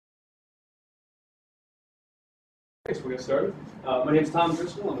We'll get started. My name is Tom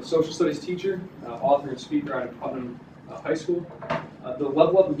Driscoll. I'm a social studies teacher, author, and speaker out of Putnam High School. The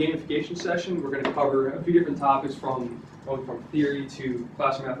Level Up and Gamification session, we're going to cover a few different topics going from theory to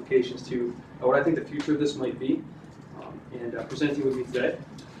classroom applications to what I think the future of this might be. Presenting with me today,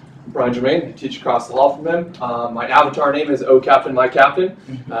 Brian Germain, I teach across the hall from him. My avatar name is O Captain, My Captain.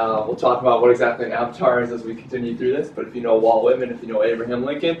 We'll talk about what exactly an avatar is as we continue through this, but if you know Walt Whitman, if you know Abraham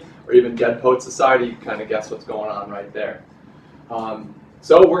Lincoln, or even Dead Poets Society, you can kind of guess what's going on right there.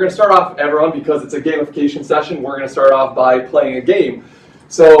 So we're going to start off, everyone, because it's a gamification session, we're going to start off by playing a game.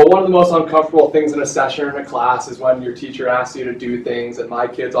 So one of the most uncomfortable things in a session or in a class is when your teacher asks you to do things, and my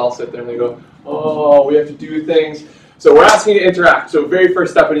kids all sit there and they go, oh, we have to do things. So we're asking you to interact. So very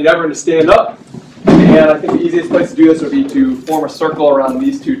first step, I need everyone to stand up. And I think the easiest place to do this would be to form a circle around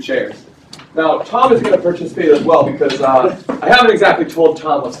these two chairs. Now, Tom is going to participate as well because I haven't exactly told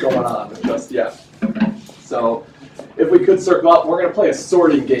Tom what's going on just yet. So if we could circle up, we're going to play a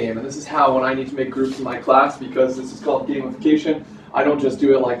sorting game. And this is how when I need to make groups in my class, because this is called gamification, I don't just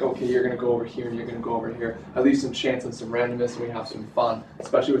do it like, okay, you're going to go over here and you're going to go over here. I leave some chance and some randomness and we have some fun,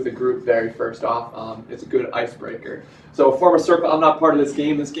 especially with the group very first off. It's a good icebreaker. So form a circle. I'm not part of this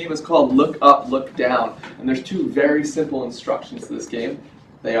game. This game is called Look Up, Look Down. And there's two very simple instructions to this game.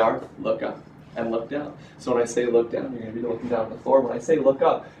 They are look up and look down. So when I say look down, you're going to be looking down at the floor. When I say look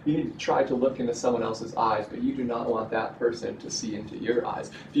up, you need to try to look into someone else's eyes, but you do not want that person to see into your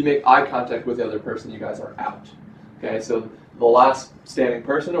eyes. If you make eye contact with the other person, you guys are out. Okay, so the last standing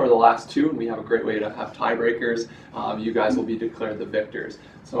person or the last two, and we have a great way to have tiebreakers, you guys will be declared the victors.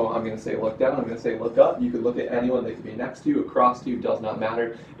 So I'm going to say look down, I'm going to say look up. You can look at anyone, they can be next to you, across to you, does not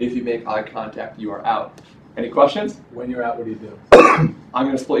matter. If you make eye contact, you are out. Any questions? When you're out, what do you do? I'm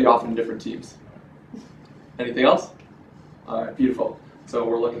going to split you off into different teams. Anything else? All right, beautiful. So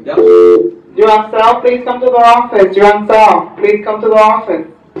we're looking down. You're on cell, please come to the office. You're on cell, please come to the office.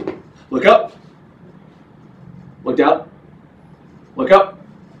 Look up. Look down. Look up.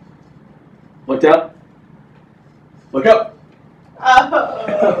 Look down. Look up.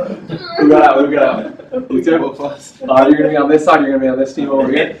 Who got out? Who got out? Look down. You're going to be on this side. You're going to be on this team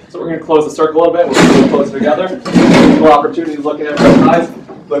over here. So we're going to close the circle a little bit. We're going to close it together. More opportunity to look at everyone's eyes.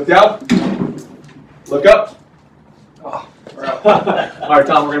 Look down. Look up. Oh, we're out. All right,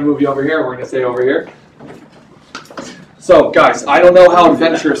 Tom, we're going to move you over here. We're going to stay over here. So, guys, I don't know how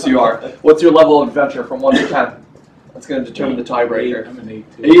adventurous you are. What's your level of adventure from 1 to 10? That's going to determine the tiebreaker. I'm an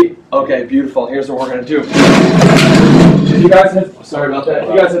 8 too. 8? Okay, beautiful. Here's what we're going to do. If you guys had, sorry about that. If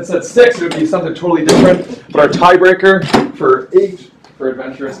you guys had said 6, it would be something totally different. But our tiebreaker for 8, for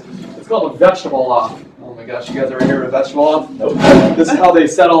adventurous, it's called a vegetable off. Oh my gosh, you guys ever heard of a vegetable off? Nope. This is how they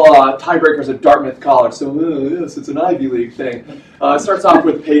settle tiebreakers at Dartmouth College. So yes, it's an Ivy League thing. It starts off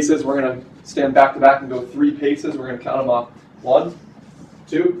with paces. We're going to stand back to back and go 3 paces. We're going to count them off. 1,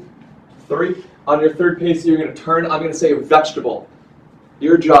 2, 3. On your third pace, you're going to turn. I'm going to say a vegetable.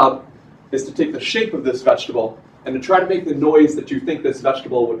 Your job is to take the shape of this vegetable and to try to make the noise that you think this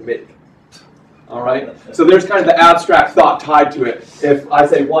vegetable would make. All right? So there's kind of the abstract thought tied to it. If I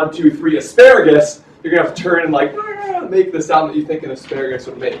say 1, 2, 3, asparagus, you're going to have to turn and like make the sound that you think an asparagus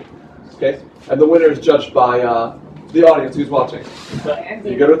would make. Okay? And the winner is judged by the audience who's watching.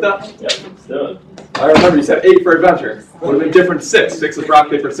 You good with that? Yep, let's do it. I remember you said 8 for adventure. Would have been different 6. 6 is rock,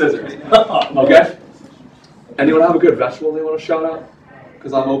 paper, scissors. Okay? Anyone have a good vegetable they want to shout out?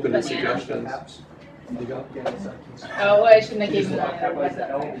 Because I'm open to suggestions. You got? Oh, I shouldn't have given that.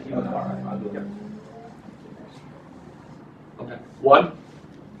 Okay. 1,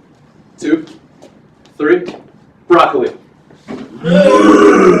 2, 3. Broccoli.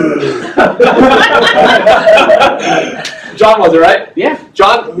 John was it, right? Yeah.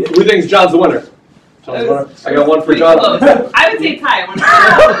 John, who thinks John's the winner? John's the winner. I got 1 for John. I would say tie.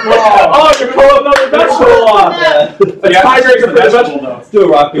 Oh, you pull another vegetable off. A tiebreaker for the vegetable. Let's do a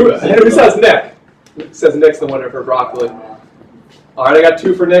rock, paper, scissors. Who says Nick? It says Nick's the winner for broccoli. All right, I got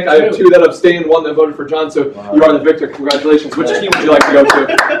 2 for Nick. I have 2 that abstained, 1 that voted for John. So you are the victor. Congratulations. Which team would you like to go to?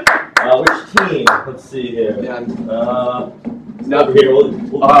 Which team? Let's see here. Yeah. Over here.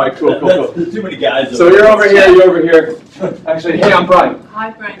 All right, cool. There's too many guys. So you're over here. You're over here. Actually, hey, I'm Brian.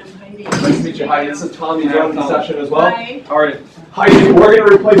 Hi, Brian. I'm Heidi. Nice to meet you, Heidi. This is Tom. He's running the session as well. Hi. All right. Heidi, we're going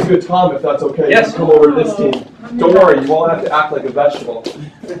to replace you with Tom if that's okay. Yes. Come over to this team. Don't worry, you won't have to act like a vegetable.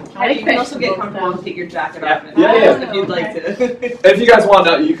 Heidi, you can also get comfortable and take your jacket off Yeah. if you'd like to. If you guys want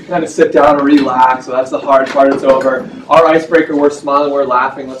to, you can kind of sit down and relax. So that's the hard part. It's over. Our icebreaker, we're smiling, we're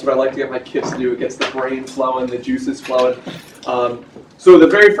laughing. That's what I like to get my kids to do. It gets the brain flowing, the juices flowing. So the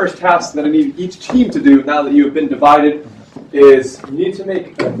very first task that I need each team to do, now that you have been divided, is you need to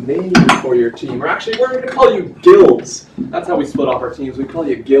make a name for your team. Or actually, we're going to call you guilds. That's how we split off our teams. We call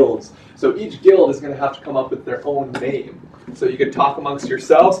you guilds. So each guild is going to have to come up with their own name. So you can talk amongst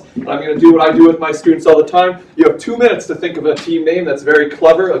yourselves. I'm going to do what I do with my students all the time. You have 2 minutes to think of a team name that's very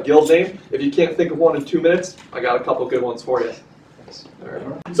clever, a guild name. If you can't think of one in 2 minutes, I got a couple good ones for you.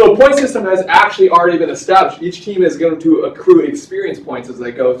 So point system has actually already been established. Each team is going to accrue experience points as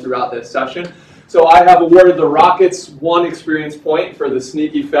they go throughout this session. So I have awarded the Rockets 1 experience point for the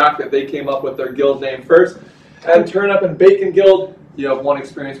sneaky fact that they came up with their guild name first. And Turnip and Bacon Guild, you have 1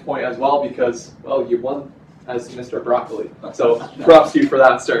 experience point as well because, well, you won as Mr. Broccoli. So props to you for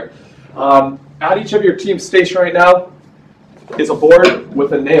that, sir. At each of your team's station right now is a board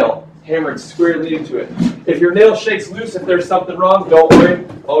with a nail hammered squarely into it. If your nail shakes loose, if there's something wrong, don't worry.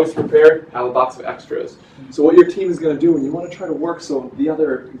 Always prepared. Have a box of extras. So what your team is going to do when you want to try to work so the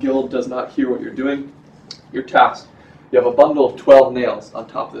other guild does not hear what you're doing, your task. You have a bundle of 12 nails on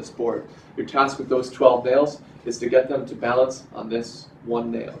top of this board. Your task with those 12 nails is to get them to balance on this 1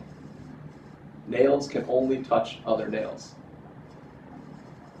 nail. Nails can only touch other nails.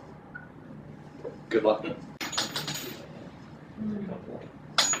 Good luck.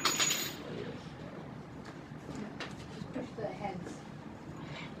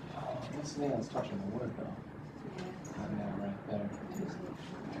 This nail is touching the wood though. That nail right there.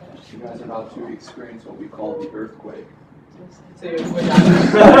 You guys are about to experience what we call the earthquake. So you're with Yeah.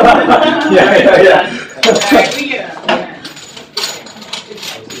 Alright, we get it.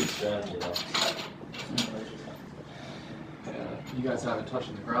 You guys have it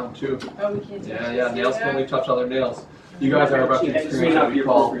touching the ground too. Oh, we can't touch Yeah, nails can only touch other nails. You guys are about to experience what we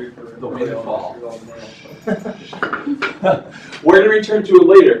call the windfall. We're going to return to it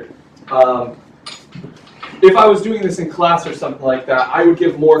later. If I was doing this in class or something like that, I would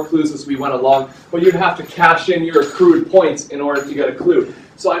give more clues as we went along, but you'd have to cash in your accrued points in order to get a clue.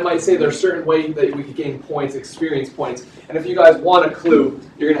 So I might say there's certain ways that we could gain points, experience points, and if you guys want a clue,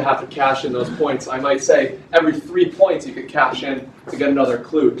 you're going to have to cash in those points. I might say every 3 points you could cash in to get another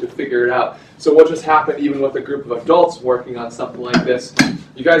clue to figure it out. So what just happened even with a group of adults working on something like this,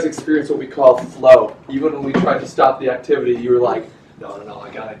 you guys experience what we call flow. Even when we tried to stop the activity, you were like, no, I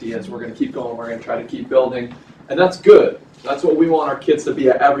got ideas. We're going to keep going. We're going to try to keep building. And that's good. That's what we want our kids to be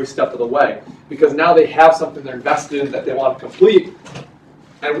at every step of the way. Because now they have something they're invested in that they want to complete.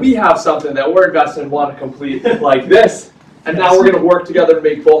 And we have something that we're invested in and want to complete like this. And now we're going to work together to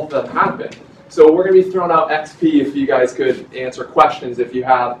make both of them happen. So we're going to be throwing out XP if you guys could answer questions, if you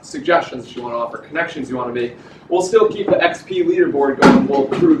have suggestions that you want to offer, connections you want to make. We'll still keep the XP leaderboard going. We'll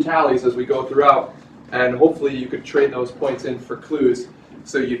accrue tallies as we go throughout. And hopefully you could trade those points in for clues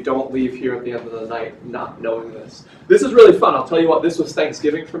so you don't leave here at the end of the night not knowing this. This is really fun. I'll tell you what, this was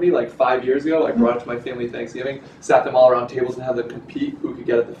Thanksgiving for me like 5 years ago. I brought it to my family Thanksgiving, sat them all around tables and had them compete who could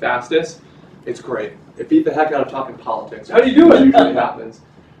get it the fastest. It's great. It beat the heck out of talking politics. How do you do it? It usually happens.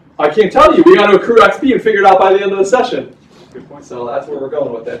 I can't tell you. We got to accrue XP and figure it out by the end of the session. Good point. So that's where we're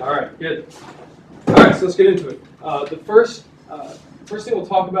going with it. All right, good. All right, so let's get into it. The first thing we'll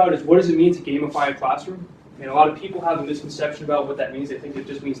talk about is what does it mean to gamify a classroom? And a lot of people have a misconception about what that means. They think it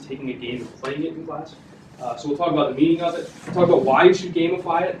just means taking a game and playing it in class. So we'll talk about the meaning of it. We'll talk about why you should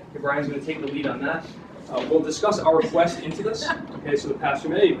gamify it. Okay, Brian's going to take the lead on that. We'll discuss our request into this. Okay, so the pastor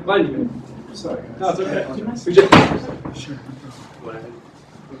may. Glad you made. Sorry. No, it's okay. Sure.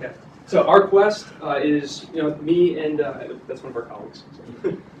 Okay. So our quest is, me and that's one of our colleagues.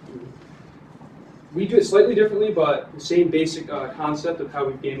 We do it slightly differently, but the same basic concept of how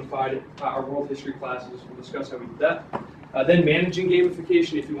we've gamified our world history classes. We'll discuss how we do that. Then managing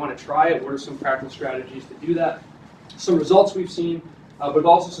gamification, if you want to try it, what are some practical strategies to do that? Some results we've seen, but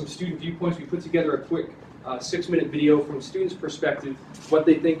also some student viewpoints. We put together a quick 6-minute video from a student's perspective, what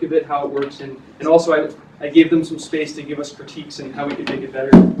they think of it, how it works, and also I gave them some space to give us critiques and how we could make it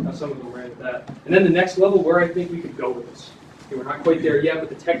better. Some of them ran with that. And then the next level, where I think we could go with this. Okay, we're not quite there yet, but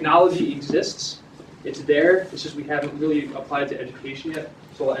the technology exists. It's there. It's just we haven't really applied to education yet.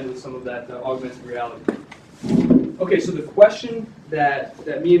 So I'll end with some of that augmented reality. Okay, so the question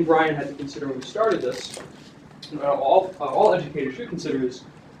that me and Brian had to consider when we started this, all educators should consider is,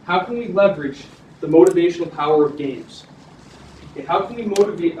 how can we leverage the motivational power of games? Okay, how can we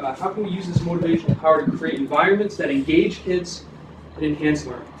use this motivational power to create environments that engage kids and enhance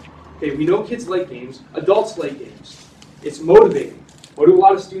learning? Okay, we know kids like games. Adults like games. It's motivating. What do a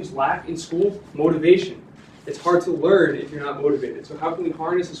lot of students lack in school? Motivation. It's hard to learn if you're not motivated. So how can we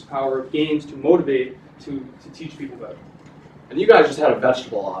harness this power of games to motivate, to teach people better? And you guys just had a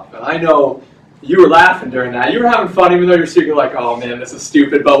vegetable off, and I know You were laughing during that. You were having fun, even though you're secretly like, oh man, this is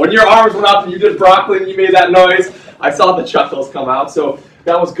stupid. But when your arms went up and you did broccoli and you made that noise, I saw the chuckles come out. So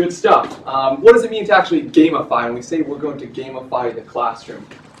that was good stuff. What does it mean to actually gamify? When we say we're going to gamify the classroom,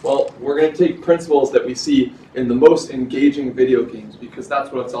 well, we're going to take principles that we see in the most engaging video games, because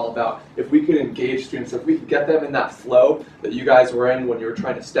that's what it's all about. If we could engage students, if we could get them in that flow that you guys were in when you were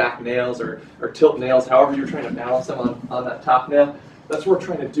trying to stack nails or tilt nails, however you were trying to balance them on that top nail, that's what we're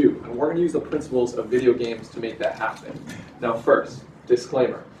trying to do. And we're going to use the principles of video games to make that happen. Now first,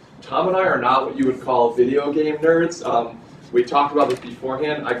 disclaimer. Tom and I are not what you would call video game nerds. We talked about this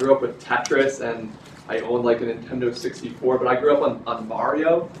beforehand. I grew up with Tetris and I owned like a Nintendo 64, but I grew up on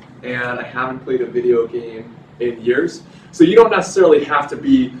Mario, and I haven't played a video game in years. So you don't necessarily have to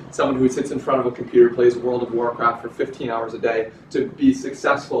be someone who sits in front of a computer, plays World of Warcraft for 15 hours a day to be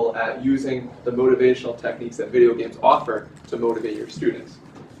successful at using the motivational techniques that video games offer to motivate your students.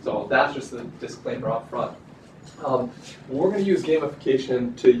 So that's just a disclaimer up front. We're going to use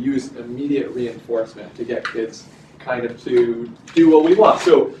gamification to use immediate reinforcement to get kids kind of to do what we want.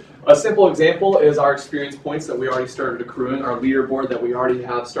 So a simple example is our experience points that we already started accruing, our leaderboard that we already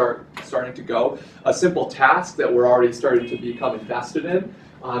have starting to go, a simple task that we're already starting to become invested in,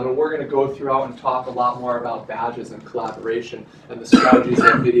 and we're going to go throughout and talk a lot more about badges and collaboration and the strategies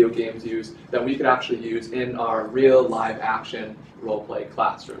that video games use that we could actually use in our real live action role-play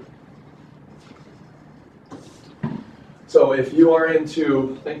classroom. So if you are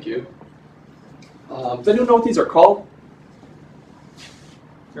into, thank you, does anyone know what these are called?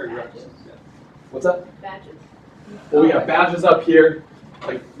 Very reckless. What's that? Badges. Well, we got badges up here,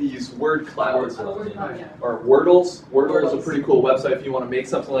 like these word clouds, Oh, word cloud, yeah. or Wordles. Wordle is a pretty cool website if you want to make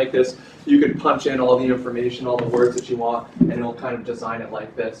something like this. You can punch in all the information, all the words that you want, and it'll kind of design it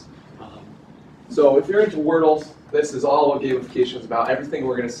like this. So if you're into Wordles, this is all what gamification is about. Everything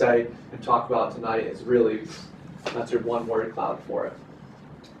we're going to say and talk about tonight is really, that's your one word cloud for it.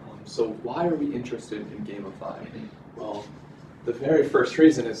 So why are we interested in gamifying? Well, the very first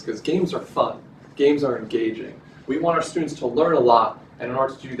reason is because games are fun. Games are engaging. We want our students to learn a lot, and in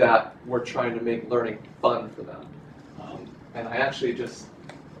order to do that, we're trying to make learning fun for them. And I actually just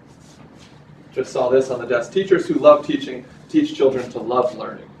saw this on the desk. Teachers who love teaching teach children to love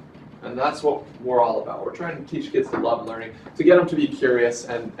learning. And that's what we're all about. We're trying to teach kids to love learning, to get them to be curious,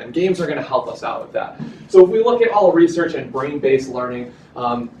 and games are going to help us out with that. So if we look at all research and brain-based learning,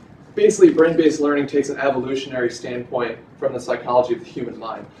 basically, brain-based learning takes an evolutionary standpoint from the psychology of the human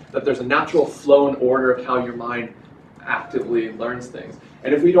mind, that there's a natural flow and order of how your mind actively learns things.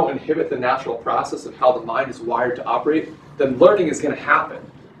 And if we don't inhibit the natural process of how the mind is wired to operate, then learning is going to happen.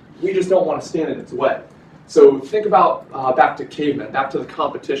 We just don't want to stand in its way. So think about back to cavemen, back to the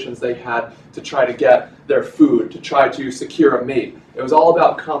competitions they had to try to get their food, to try to secure a mate. It was all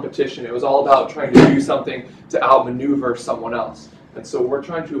about competition. It was all about trying to do something to outmaneuver someone else. And so we're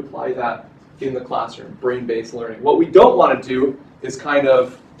trying to apply that in the classroom, brain-based learning. What we don't want to do is kind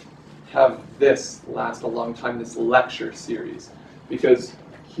of have this last a long time, this lecture series, because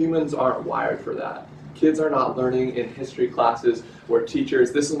humans aren't wired for that. Kids are not learning in history classes where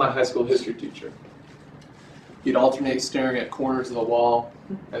teachers, this is my high school history teacher. He'd alternate staring at corners of the wall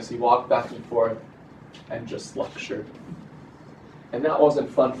as he walked back and forth and just lectured. And that wasn't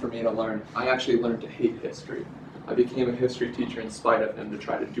fun for me to learn. I actually learned to hate history. I became a history teacher in spite of him to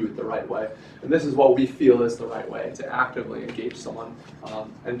try to do it the right way. And this is what we feel is the right way, to actively engage someone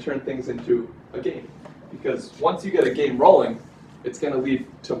and turn things into a game. Because once you get a game rolling, it's going to lead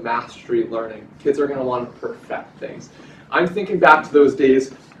to mastery learning. Kids are going to want to perfect things. I'm thinking back to those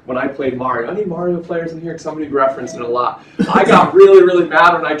days when I played Mario. Any Mario players in here? Somebody referenced it a lot. I got really, really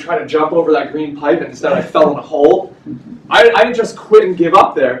mad when I tried to jump over that green pipe and instead I fell in a hole. I didn't just quit and give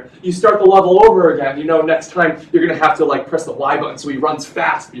up there. You start the level over again. You know, next time you're going to have to like press the Y button so he runs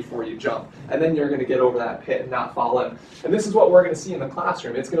fast before you jump. And then you're going to get over that pit and not fall in. And this is what we're going to see in the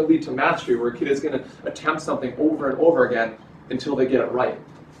classroom. It's going to lead to mastery, where a kid is going to attempt something over and over again until they get it right.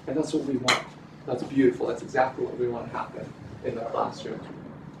 And that's what we want. That's beautiful. That's exactly what we want to happen in the classroom.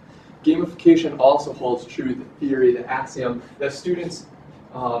 Gamification also holds true the theory, the axiom that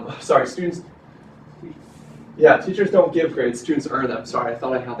teachers don't give grades, students earn them. Sorry, I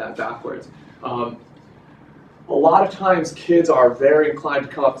thought I had that backwards. A lot of times kids are very inclined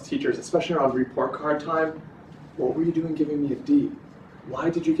to come up to teachers, especially around report card time. What were you doing giving me a D? Why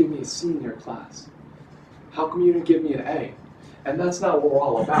did you give me a C in your class? How come you didn't give me an A? And that's not what we're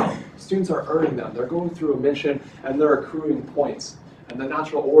all about. Students are earning them. They're going through a mission and they're accruing points. And the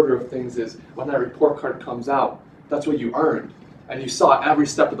natural order of things is when that report card comes out, that's what you earned. And you saw every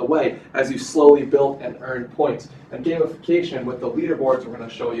step of the way as you slowly built and earned points. And gamification with the leaderboards we're going to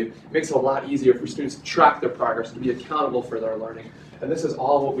show you makes it a lot easier for students to track their progress, to be accountable for their learning. And this is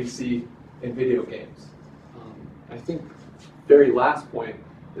all what we see in video games. I think very last point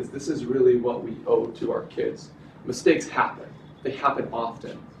is this is really what we owe to our kids. Mistakes happen. They happen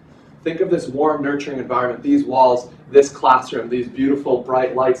often. Think of this warm, nurturing environment, these walls, this classroom, these beautiful,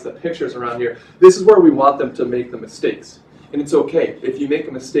 bright lights, the pictures around here. This is where we want them to make the mistakes. And it's okay. If you make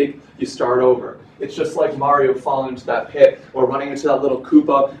a mistake, you start over. It's just like Mario falling into that pit, or running into that little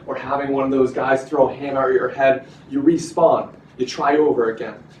Koopa, or having one of those guys throw a hammer at your head. You respawn. You try over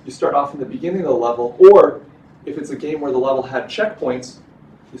again. You start off in the beginning of the level, or if it's a game where the level had checkpoints,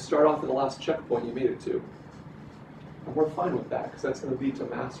 you start off at the last checkpoint you made it to. And we're fine with that, because that's going to lead to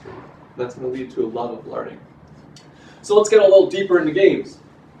mastery. That's going to lead to a love of learning. So let's get a little deeper into games.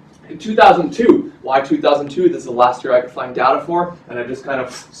 In 2002, why 2002? This is the last year I could find data for, and I just kind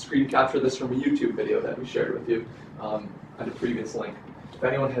of screen captured this from a YouTube video that we shared with you at a previous link. If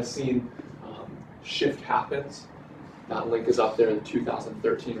anyone has seen Shift Happens, that link is up there in the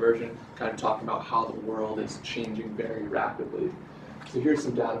 2013 version, kind of talking about how the world is changing very rapidly. So here's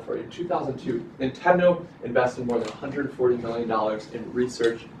some data for you. In 2002, Nintendo invested more than $140 million in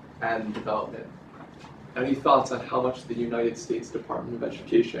research and development. Any thoughts on how much the United States Department of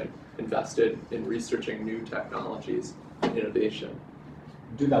Education invested in researching new technologies and innovation?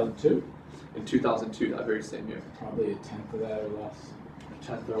 2002? In 2002, that very same year. Probably a tenth of that or less. A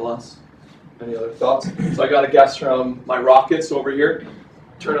tenth or less. Any other thoughts? So I got a guess from my Rockets over here.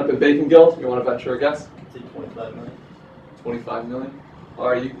 Turn Up in Bacon Guild. You want to venture a guess? Say 25 million. 25 million. All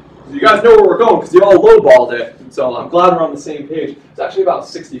right, you guys know where we're going because you all lowballed it. So I'm glad we're on the same page. It's actually about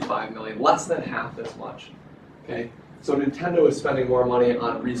 65 million, less than half as much. Okay. So Nintendo is spending more money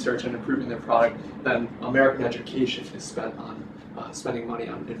on research and improving their product than American education is spent on spending money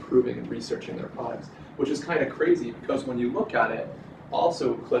on improving and researching their products, which is kind of crazy because when you look at it,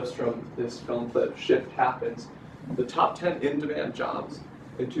 also clips from this film clip, Shift Happens, the top 10 in-demand jobs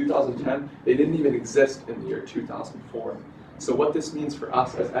in 2010, they didn't even exist in the year 2004. So what this means for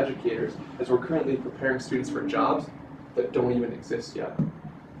us as educators is we're currently preparing students for jobs that don't even exist yet.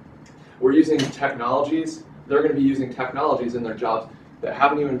 We're using technologies, they're going to be using technologies in their jobs that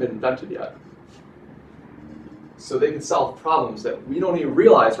haven't even been invented yet. So they can solve problems that we don't even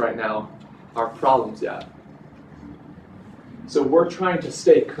realize right now are problems yet. So we're trying to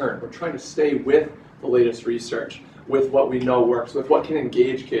stay current. We're trying to stay with the latest research, with what we know works, with what can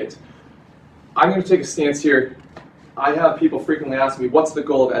engage kids. I'm going to take a stance here. I have people frequently ask me, what's the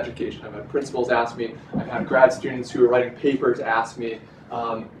goal of education? I've had principals ask me. I've had grad students who are writing papers ask me.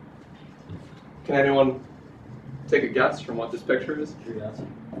 Can anyone take a guess from what this picture is? Curiosity.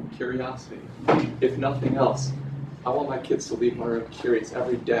 Curiosity. If nothing else, I want my kids to leave my room curious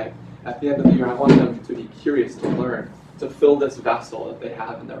every day. At the end of the year, I want them to be curious, to learn, to fill this vessel that they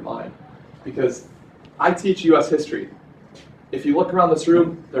have in their mind. Because I teach US history. If you look around this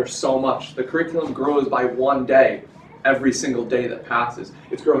room, there's so much. The curriculum grows by one day every single day that passes.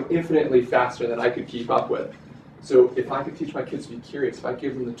 It's growing infinitely faster than I could keep up with. So if I could teach my kids to be curious, if I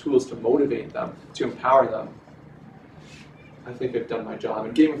give them the tools to motivate them, to empower them, I think I've done my job.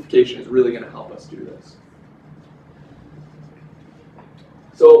 And gamification is really going to help us do this.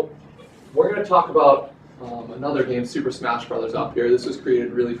 So we're going to talk about another game, Super Smash Bros. Up here. This was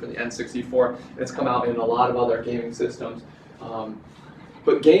created really for the N64, and it's come out in a lot of other gaming systems.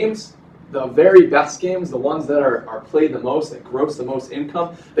 But games, the very best games, the ones that are played the most, that gross the most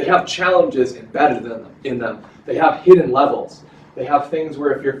income, they have challenges embedded in them. They have hidden levels. They have things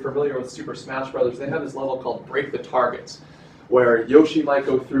where, if you're familiar with Super Smash Bros., they have this level called Break the Targets, where Yoshi might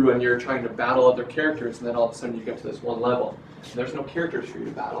go through and you're trying to battle other characters, and then all of a sudden you get to this one level. And there's no characters for you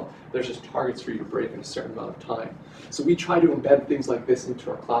to battle. There's just targets for you to break in a certain amount of time. So we try to embed things like this into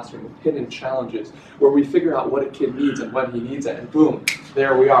our classroom with hidden challenges, where we figure out what a kid needs and when he needs it, and boom,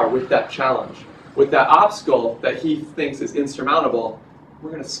 there we are with that challenge. With that obstacle that he thinks is insurmountable, we're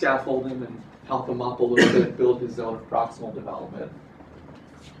going to scaffold him and help him up a little bit and build his zone of proximal development.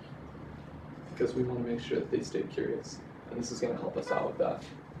 Because we want to make sure that they stay curious. And this is going to help us out with that.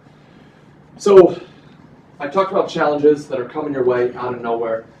 So I talked about challenges that are coming your way out of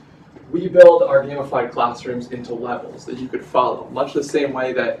nowhere. We build our gamified classrooms into levels that you could follow, much the same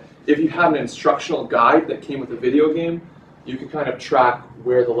way that if you have an instructional guide that came with a video game, you can kind of track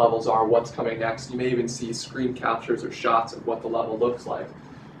where the levels are, what's coming next. You may even see screen captures or shots of what the level looks like.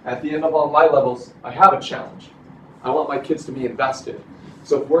 At the end of all my levels, I have a challenge. I want my kids to be invested.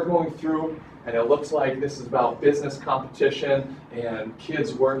 So if we're going through and it looks like this is about business competition and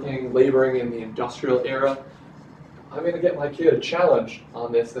kids working, laboring in the industrial era, I'm going to get my kid a challenge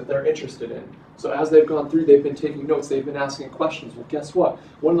on this that they're interested in. So as they've gone through, they've been taking notes, they've been asking questions. Well, guess what?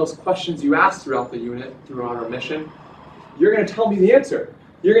 One of those questions you ask throughout the unit, throughout our mission, you're going to tell me the answer.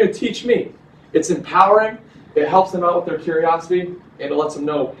 You're going to teach me. It's empowering, it helps them out with their curiosity, and it lets them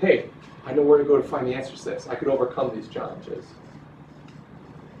know, hey, I know where to go to find the answers to this. I could overcome these challenges.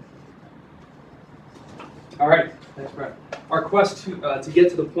 All right, thanks, Brad. Our quest to get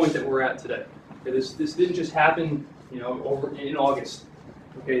to the point that we're at today. Okay, this didn't just happen, over in August.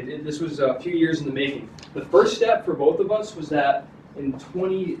 Okay, this was a few years in the making. The first step for both of us was that in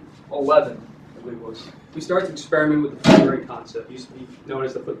 2011, I believe it was, we started to experiment with the flipped learning concept. It used to be known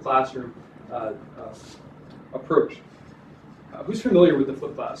as the flipped classroom approach. Who's familiar with the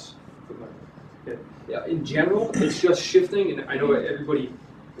flipped class? Okay. Yeah, in general, it's just shifting, and I know everybody,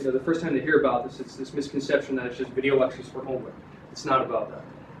 the first time they hear about this, it's this misconception that it's just video lectures for homework. It's not about that.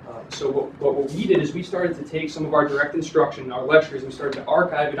 So what we did is we started to take some of our direct instruction, our lectures, and we started to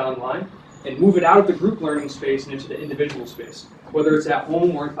archive it online and move it out of the group learning space and into the individual space, whether it's at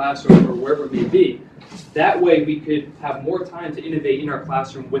home or in class or wherever it may be. That way we could have more time to innovate in our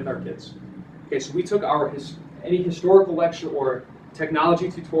classroom with our kids. Okay, so we took any historical lecture or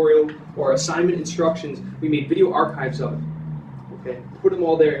technology tutorial or assignment instructions, we made video archives of it. Okay, put them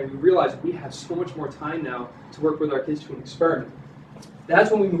all there, and we realized we have so much more time now to work with our kids to experiment.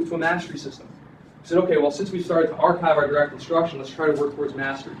 That's when we moved to a mastery system. We said, okay, well, since we started to archive our direct instruction, let's try to work towards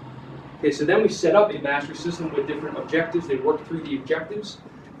mastery. Okay, so then we set up a mastery system with different objectives. They worked through the objectives,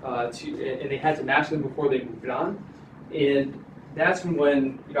 and they had to master them before they moved on. And that's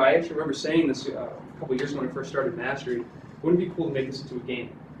when, I actually remember saying this a couple of years ago when I first started mastery, wouldn't it be cool to make this into a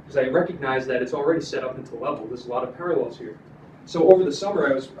game? Because I recognize that it's already set up into a level. There's a lot of parallels here. So over the summer,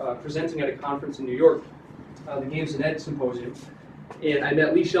 I was presenting at a conference in New York, the Games and Ed Symposium, and I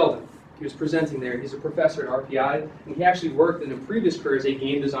met Lee Sheldon. He was presenting there. He's a professor at RPI, and he actually worked in a previous career as a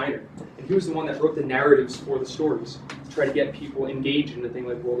game designer. And he was the one that wrote the narratives for the stories to try to get people engaged in a thing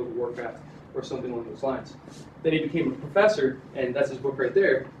like World of Warcraft or something along those lines. Then he became a professor, and that's his book right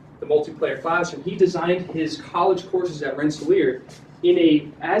there, The Multiplayer Classroom. He designed his college courses at Rensselaer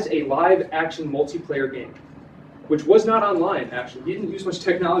as a live-action multiplayer game, which was not online, actually. He didn't use much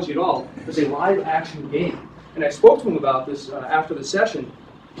technology at all. It was a live-action game. And I spoke to him about this after the session,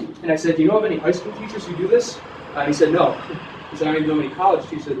 and I said, do you know of any high school teachers who do this? And he said, no. He said, I don't even know any college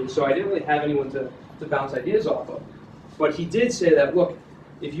teachers, so I didn't really have anyone to bounce ideas off of. But he did say that, look,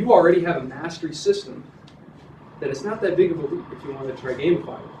 if you already have a mastery system, then it's not that big of a leap if you want to try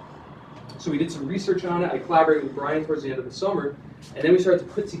Gamifying. So we did some research on it. I collaborated with Brian towards the end of the summer, and then we started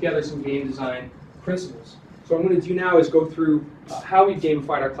to put together some game design principles. So what I'm going to do now is go through how we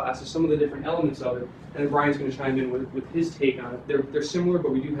gamified our classes, some of the different elements of it, and then Brian's going to chime in with his take on it. They're similar,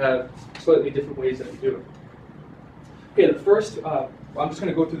 but we do have slightly different ways that we do it. Okay, the first, I'm just going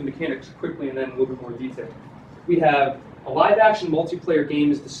to go through the mechanics quickly and then a little bit more detail. We have a live-action multiplayer game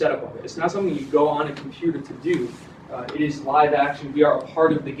is the setup of it. It's not something you go on a computer to do. It is live action. We are a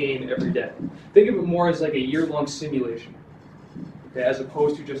part of the game every day. Think of it more as like a year-long simulation, okay, as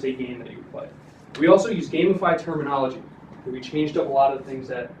opposed to just a game that you play. We also use Gamify terminology. We changed up a lot of the things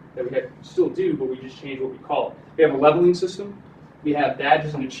that we still do, but we just changed what we call it. We have a leveling system. We have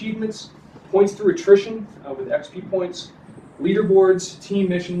badges and achievements, points through attrition with XP points, leaderboards, team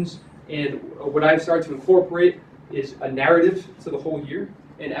missions, and what I've started to incorporate is a narrative to the whole year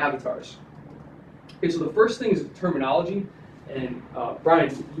and avatars. Okay, so the first thing is terminology, and Brian,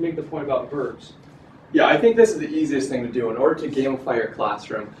 you make the point about verbs. Yeah, I think this is the easiest thing to do. In order to gamify your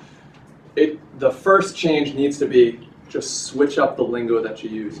classroom, the first change needs to be just switch up the lingo that you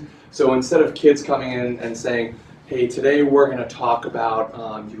use. So instead of kids coming in and saying, hey, today we're going to talk about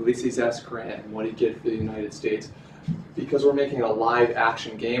Ulysses S. Grant and what he did for the United States, because we're making a live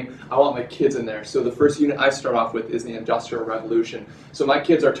action game, I want my kids in there. So the first unit I start off with is the Industrial Revolution. So my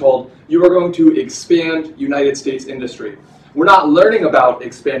kids are told, you are going to expand United States industry. We're not learning about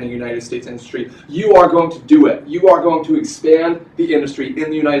expanding United States industry. You are going to do it. You are going to expand the industry in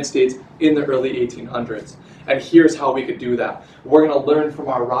the United States in the early 1800s. And here's how we could do that. We're going to learn from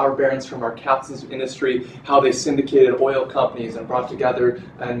our robber barons, from our captains of industry, how they syndicated oil companies and brought together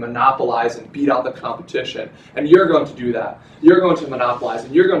and monopolized and beat out the competition. And you're going to do that. You're going to monopolize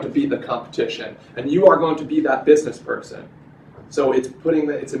and you're going to beat the competition. And you are going to be that business person. So it's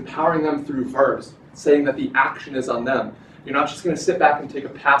empowering them through verbs, saying that the action is on them. You're not just going to sit back and take a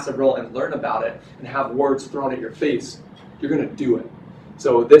passive role and learn about it and have words thrown at your face. You're going to do it.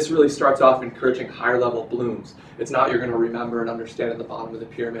 So this really starts off encouraging higher level blooms. It's not you're going to remember and understand at the bottom of the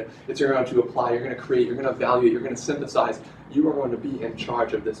pyramid. It's you're going to apply, you're going to create, you're going to evaluate, you're going to synthesize. You are going to be in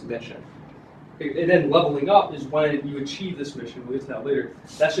charge of this mission. And then leveling up is when you achieve this mission. We'll get to that later.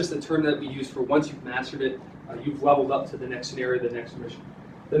 That's just the term that we use for once you've mastered it, you've leveled up to the next scenario, the next mission.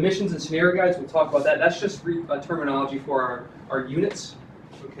 The missions and scenario guides, we'll talk about that. That's just terminology for our units.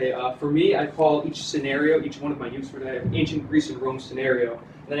 Okay, for me, I call each scenario, each one of my units, I have ancient Greece and Rome scenario,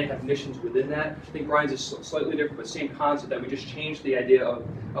 and then I have missions within that. I think Brian's is slightly different, but same concept, that we just changed the idea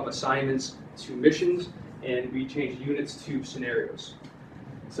of assignments to missions, and we changed units to scenarios.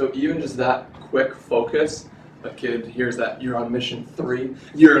 So even just that quick focus, a kid hears that you're on mission 3,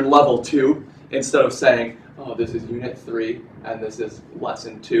 you're in level 2, instead of saying, oh, this is unit 3 and this is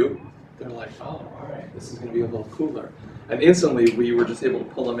lesson 2, they're like, oh, all right, this is going to be a little cooler. And instantly we were just able to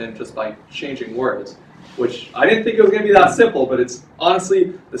pull them in just by changing words, which I didn't think it was going to be that simple, but it's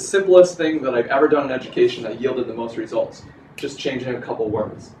honestly the simplest thing that I've ever done in education that yielded the most results, just changing a couple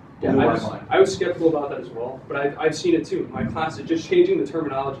words. Yeah, I was skeptical about that as well, but I've seen it too. My class is just changing the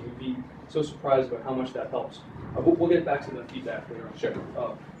terminology. You'd be so surprised by how much that helps. We'll get back to the feedback later on. Sure.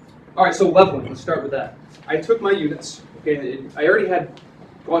 All right, so leveling. Let's start with that. I took my units. Okay, I already had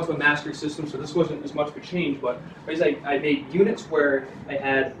gone to a mastery system, so this wasn't as much of a change. But I made units where I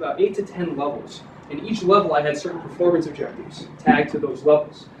had about 8 to 10 levels. In each level, I had certain performance objectives tagged to those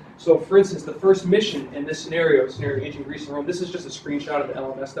levels. So for instance, the first mission in this scenario Ancient Greece and Rome, this is just a screenshot of the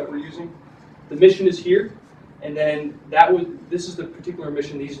LMS that we're using. The mission is here, and then this is the particular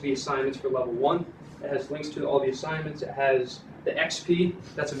mission. These are the assignments for level 1. It has links to all the assignments. It has the XP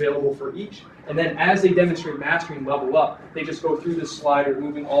that's available for each. And then as they demonstrate mastery and level up, they just go through this slider,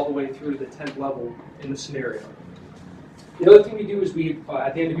 moving all the way through to the 10th level in the scenario. The other thing we do is we,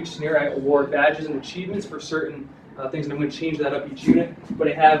 at the end of each scenario, I award badges and achievements for certain things, and I'm going to change that up each unit. But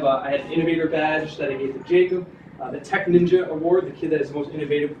I had an innovator badge that I gave to Jacob, the Tech Ninja Award, the kid that has the most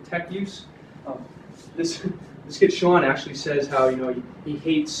innovative tech use. This kid Sean actually says how he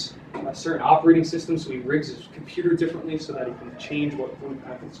hates certain operating systems, so he rigs his computer differently so that he can change what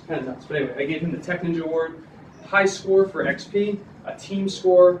happens. It's kind of nuts. But anyway, I gave him the Tech Ninja Award, high score for XP, a team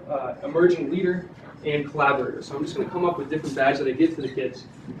score, emerging leader, and collaborator. So I'm just going to come up with different badges that I give to the kids.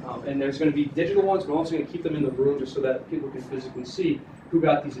 And there's going to be digital ones, but I'm also going to keep them in the room just so that people can physically see who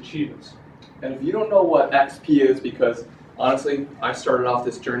got these achievements. And if you don't know what XP is, because honestly, I started off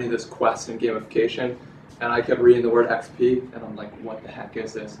this journey, this quest in gamification, and I kept reading the word XP, and I'm like, what the heck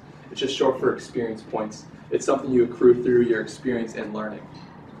is this? It's just short for experience points. It's something you accrue through your experience in learning.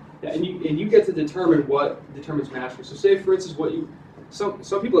 Yeah, and you get to determine what determines mastery. So say, for instance,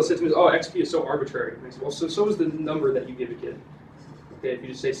 some people have said to me, oh, XP is so arbitrary. And I said, well, so is the number that you give a kid. Okay, if you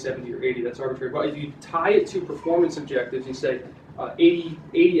just say 70 or 80, that's arbitrary. But if you tie it to performance objectives, you say 80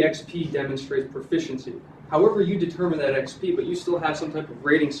 XP demonstrates proficiency. However you determine that XP, but you still have some type of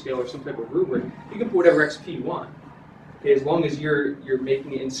rating scale or some type of rubric, you can put whatever XP you want. Okay, as long as you're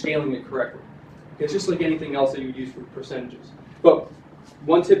making it and scaling it correctly. Okay, it's just like anything else that you would use for percentages. But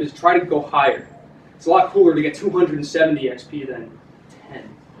one tip is try to go higher. It's a lot cooler to get 270 XP than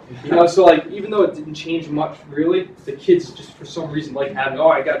 10. So like even though it didn't change much really, the kids just for some reason like having, oh,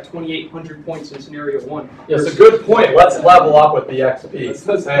 I got 2,800 points in scenario 1. Yes, a good point. Let's level up with the XP.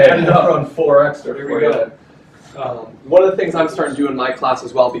 Let's Hey, I'm gonna run 4 extra. Here we go. One of the things I'm starting to do in my class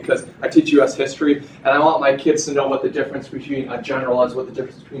as well, because I teach U.S. history, and I want my kids to know what the difference between a general is, what the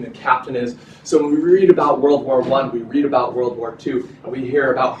difference between a captain is. So when we read about World War I, we read about World War II, and we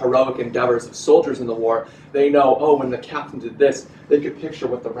hear about heroic endeavors of soldiers in the war, they know, oh, when the captain did this, they could picture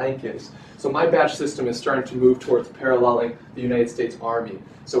what the rank is. So my badge system is starting to move towards paralleling the United States Army.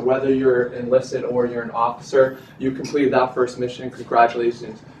 So whether you're enlisted or you're an officer, you completed that first mission,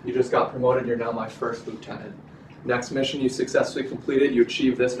 congratulations. You just got promoted, you're now my first lieutenant. Next mission, you successfully completed, you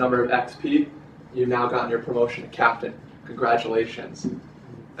achieved this number of XP, you've now gotten your promotion to captain. Congratulations.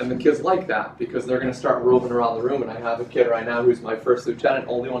 And the kids like that because they're going to start roving around the room, and I have a kid right now who's my first lieutenant,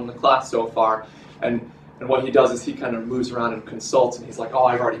 only one in the class so far, and what he does is he kind of moves around and consults, and he's like, oh,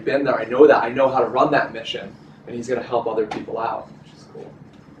 I've already been there, I know that, I know how to run that mission, and he's going to help other people out, which is cool.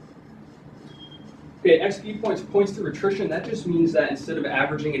 Okay, XP points through attrition. That just means that instead of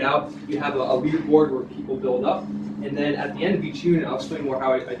averaging it out, you have a leaderboard where people build up. And then at the end of each unit, I'll explain more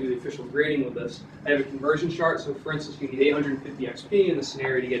how I do the official grading with this. I have a conversion chart. So for instance, you need 850 XP in the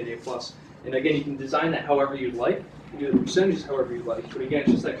scenario to get an A+. And again, you can design that however you'd like. You do the percentages however you'd like. But again,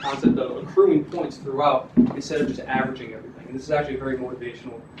 it's just that concept of accruing points throughout instead of just averaging everything. And this is actually a very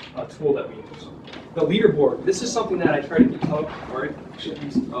motivational tool that we use. The leaderboard. This is something that I try to keep up. All right,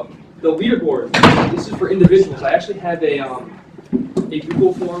 the leaderboard, this is for individuals. I actually have a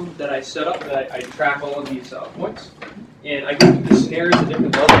Google form that I set up that I track all of these points. And I go through the scenarios at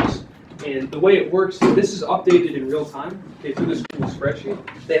different levels. And the way it works, this is updated in real time through this Google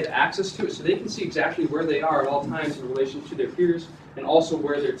spreadsheet, they have access to it, so they can see exactly where they are at all times in relation to their peers, and also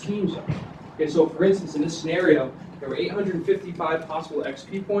where their teams are. Okay, so for instance, in this scenario, there were 855 possible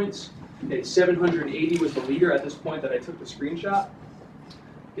XP points. Okay, 780 was the leader at this point that I took the screenshot.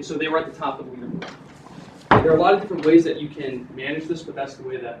 Okay, so they were at the top of the leaderboard. Okay, there are a lot of different ways that you can manage this, but that's the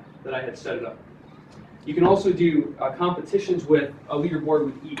way that I had set it up. You can also do competitions with a leaderboard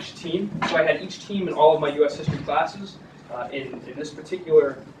with each team. So I had each team in all of my US history classes. In this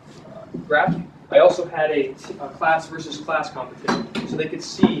particular graph, I also had a class versus class competition, so they could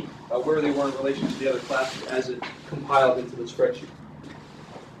see where they were in relation to the other classes as it compiled into the spreadsheet.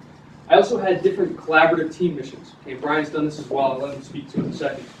 I also had different collaborative team missions. Okay, Brian's done this as well. I'll let him speak to it in a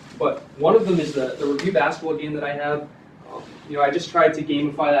second. But one of them is the review basketball game that I have. I just tried to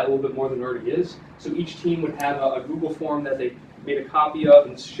gamify that a little bit more than it already is. So each team would have a Google form that they made a copy of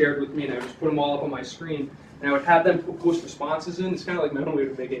and shared with me, and I would just put them all up on my screen. And I would have them post responses in. It's kind of like my own way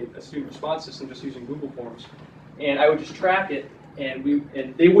to make a student response system just using Google Forms. And I would just track it, and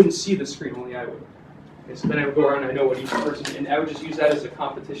they wouldn't see the screen, only I would. Okay, so then I would go around and I know what each person, and I would just use that as a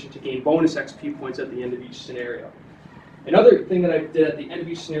competition to gain bonus XP points at the end of each scenario. Another thing that I did at the end of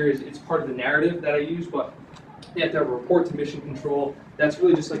each scenario is it's part of the narrative that I use, but they have to have a report to mission control. That's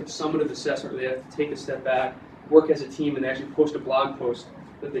really just like the summative assessment where they have to take a step back, work as a team, and they actually post a blog post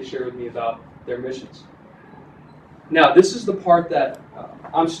that they share with me about their missions. Now, this is the part that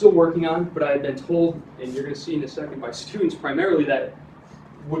I'm still working on, but I've been told, and you're going to see in a second, by students primarily, that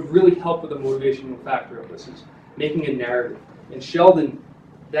would really help with the motivational factor of this, is making a narrative. And Sheldon,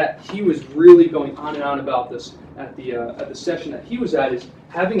 that he was really going on and on about this at the session that he was at, is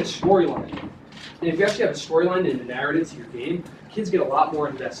having a storyline. And if you actually have a storyline and a narrative to your game, kids get a lot more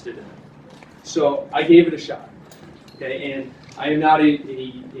invested in it. So I gave it a shot. Okay, and I am not a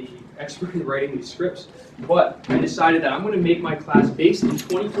expert in writing these scripts, but I decided that I'm going to make my class based in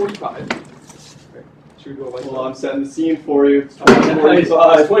 2045. Okay. Should we go like Well, I'm setting the scene for you. It's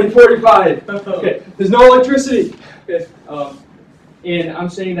 2045. 2045. Okay. There's no electricity. Okay. And I'm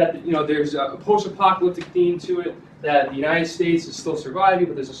saying that there's a post-apocalyptic theme to it, that the United States is still surviving,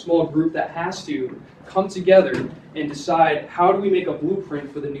 but there's a small group that has to come together and decide, how do we make a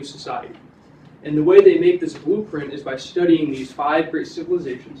blueprint for the new society? And the way they make this blueprint is by studying these 5 great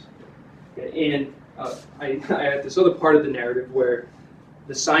civilizations. Okay, and I have this other part of the narrative where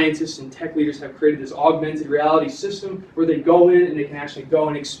the scientists and tech leaders have created this augmented reality system where they go in and they can actually go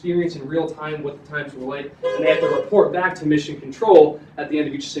and experience in real time what the times were like, and they have to report back to mission control at the end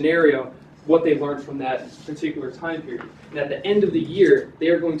of each scenario what they learned from that particular time period. And at the end of the year, they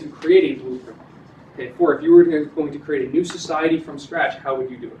are going to create a blueprint. Okay, for if you were going to create a new society from scratch, how would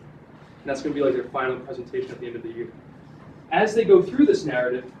you do it? And that's going to be like their final presentation at the end of the year. As they go through this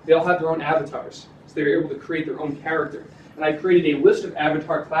narrative, they all have their own avatars. So they're able to create their own character. And I created a list of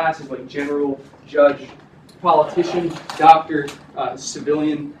avatar classes like general, judge, politician, doctor,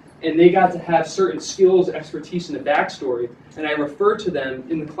 civilian, and they got to have certain skills, expertise, and a backstory. And I refer to them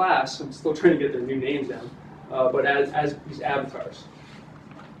in the class. I'm still trying to get their new names down, but as these avatars.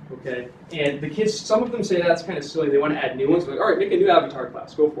 Okay, and the kids, some of them say that's kind of silly. They want to add new ones. They're like, all right, make a new avatar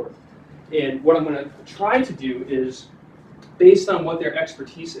class. Go for it. And what I'm going to try to do is, based on what their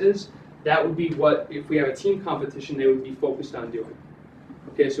expertise is, that would be what, if we have a team competition, they would be focused on doing.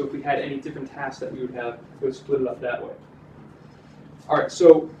 Okay, so if we had any different tasks that we would have, we would split it up that way. All right,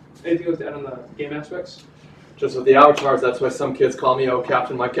 so anything else to add on the game aspects? Just with the avatars, that's why some kids call me "Oh,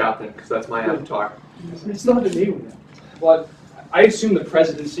 Captain, my Captain," because that's my avatar. It's not a name yet. Well, I assume the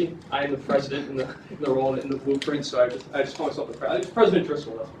presidency. I am the president in the role in the blueprint, so I just call myself the president. President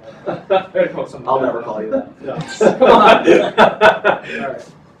Driscoll. I'll never call you that. No. Come on. All right.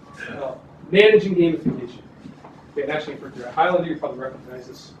 Managing gamification. Okay, actually, for your Highlander, you probably recognize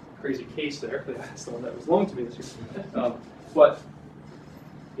this crazy case there. That's the one that was loaned to me this year. But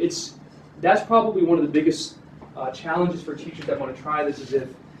that's probably one of the biggest challenges for teachers that want to try this.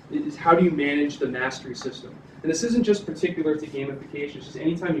 Is how do you manage the mastery system? And this isn't just particular to gamification. It's just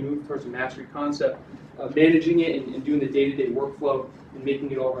anytime you move towards a mastery concept, managing it and doing the day-to-day workflow and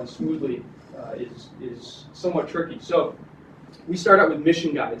making it all run smoothly is somewhat tricky. So we start out with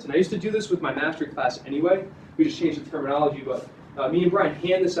mission guides. And I used to do this with my mastery class anyway. We just changed the terminology. But me and Brian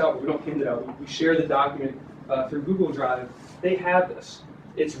hand this out. We don't hand it out. We share the document through Google Drive. They have this.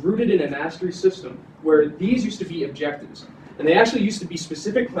 It's rooted in a mastery system where these used to be objectives. And they actually used to be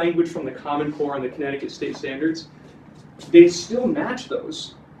specific language from the Common Core and the Connecticut State Standards. They still match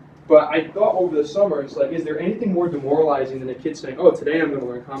those. But I thought over the summer, it's like, is there anything more demoralizing than a kid saying, oh, today I'm going to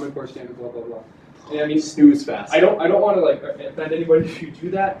learn Common Core standard, blah, blah, blah. And I mean, snooze fast. I don't want to like offend anybody if you do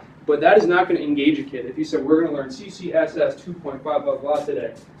that, But that is not going to engage a kid. If you said, we're going to learn CCSS 2.5 blah, blah, blah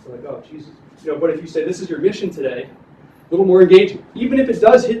today, they're like, oh, Jesus. But if you say, this is your mission today, a little more engaging. Even if it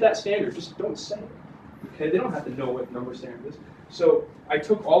does hit that standard, just don't say it. Okay? They don't have to know what number standard is. So I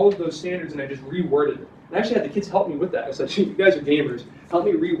took all of those standards and I just reworded it. And I actually had the kids help me with that. I said, you guys are gamers. Help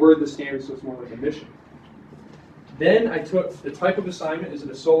me reword the standards so it's more like a mission. Then I took the type of assignment. Is it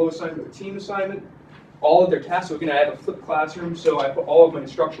a solo assignment or a team assignment? All of their tasks. So again, I have a flipped classroom, so I put all of my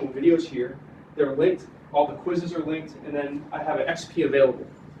instructional videos here. They're linked. All the quizzes are linked, and then I have an XP available.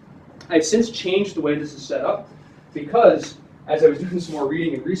 I've since changed the way this is set up because as I was doing some more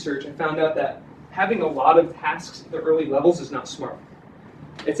reading and research, I found out that having a lot of tasks at the early levels is not smart.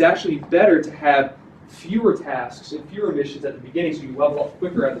 It's actually better to have fewer tasks and fewer missions at the beginning so you level up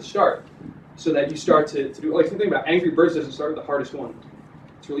quicker at the start so that you start to do, like something about Angry Birds doesn't start with the hardest one.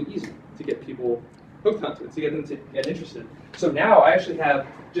 It's really easy to get people hooked onto it, to get them to get interested. So now I actually have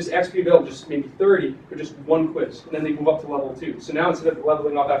just XP available, just maybe 30 for just one quiz, and then they move up to level 2. So now instead of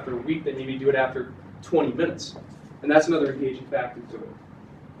leveling up after a week, they maybe do it after 20 minutes. And that's another engaging factor to it.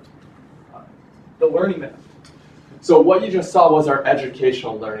 The learning method. So what you just saw was our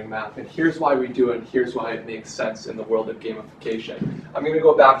educational learning map, and here's why we do it, and here's why it makes sense in the world of gamification. I'm going to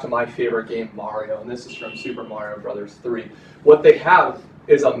go back to my favorite game, Mario, and this is from Super Mario Bros. 3. What they have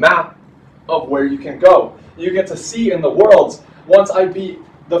is a map of where you can go. You get to see in the worlds, once I beat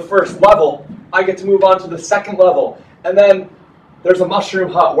the first level, I get to move on to the second level, and then there's a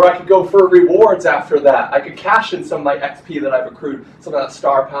mushroom hut where I could go for rewards after that. I could cash in some of my XP that I've accrued, some of that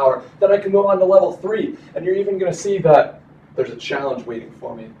star power. Then I can move on to level 3. And you're even going to see that there's a challenge waiting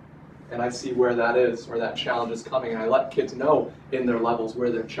for me. And I see where that is, where that challenge is coming. And I let kids know in their levels where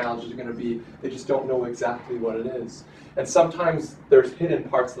their challenges are going to be. They just don't know exactly what it is. And sometimes there's hidden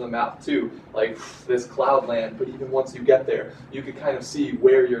parts of the map too, like this cloud land. But even once you get there, you can kind of see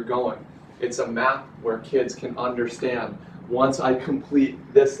where you're going. It's a map where kids can understand, once I complete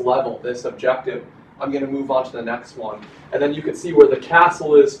this level, this objective, I'm going to move on to the next one. And then you can see where the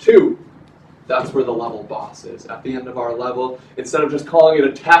castle is too. That's where the level boss is. At the end of our level, instead of just calling it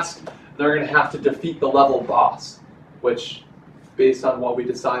a test, they're going to have to defeat the level boss, which, based on what we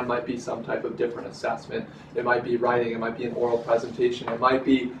decide, might be some type of different assessment. It might be writing, it might be an oral presentation, it might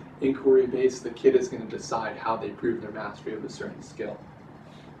be inquiry-based. The kid is going to decide how they prove their mastery of a certain skill.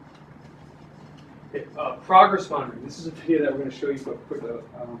 Okay, progress monitoring. This is a video that we're going to show you quickly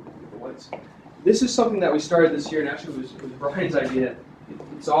with the lights. This is something that we started this year, and actually it was Brian's idea.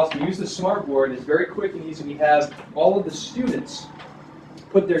 It's awesome. We use the smart board. It's very quick and easy. We have all of the students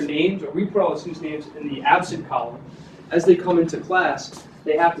put their names, or we put all the students' names in the absent column. As they come into class,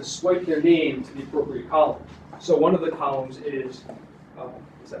 they have to swipe their name to the appropriate column. So one of the columns is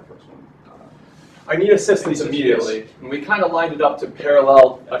that first one? I need assistance immediately. And we kind of lined it up to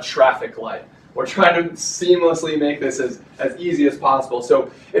parallel a traffic light. We're trying to seamlessly make this as easy as possible.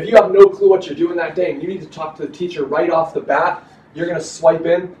 So if you have no clue what you're doing that day and you need to talk to the teacher right off the bat, you're going to swipe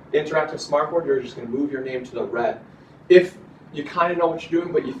in, interactive smartboard, you're just going to move your name to the red. If you kind of know what you're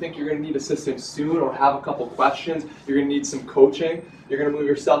doing, but you think you're going to need assistance soon or have a couple questions, you're going to need some coaching, you're going to move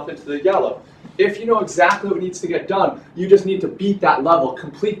yourself into the yellow. If you know exactly what needs to get done, you just need to beat that level,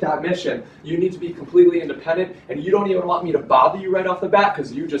 complete that mission. You need to be completely independent, and you don't even want me to bother you right off the bat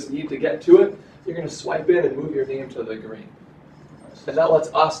because you just need to get to it. You're going to swipe in and move your name to the green. And that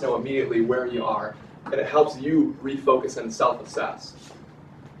lets us know immediately where you are, and it helps you refocus and self-assess.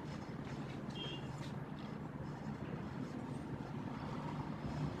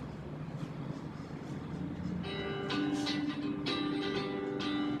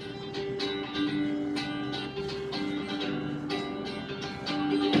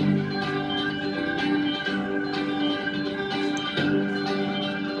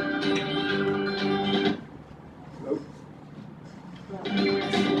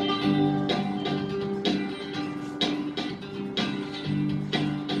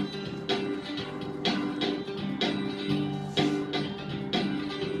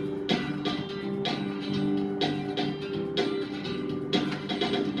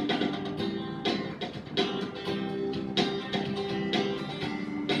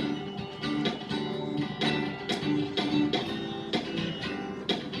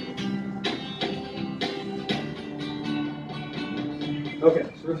 Okay,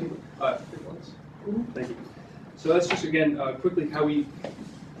 so we're going to thank you. So that's just, again, quickly how we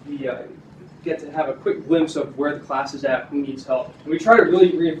get to have a quick glimpse of where the class is at, who needs help. And we try to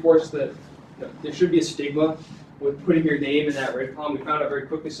really reinforce that there should be a stigma with putting your name in that red column. We found out very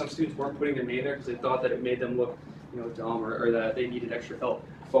quickly some students weren't putting their name there because they thought that it made them look dumb or that they needed extra help.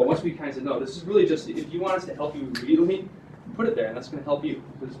 But once we kind of said, no, this is really just, if you want us to help you immediately, put it there, and that's going to help you.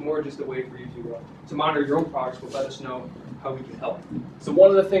 It's more just a way for you to monitor your own progress, but let us know how we can help. So one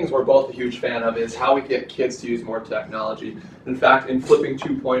of the things we're both a huge fan of is how we get kids to use more technology. In fact, in Flipping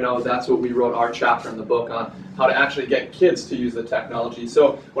 2.0, that's what we wrote our chapter in the book on, how to actually get kids to use the technology.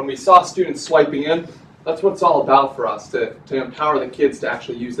 So when we saw students swiping in, that's what it's all about for us, to empower the kids to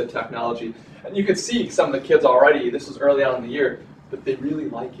actually use the technology. And you can see some of the kids already, this was early on in the year, but they really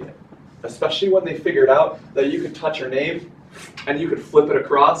like it. Especially when they figured out that you could touch your name and you could flip it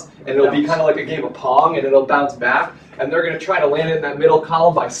across, and it'll be kind of like a game of Pong, and it'll bounce back. And they're going to try to land it in that middle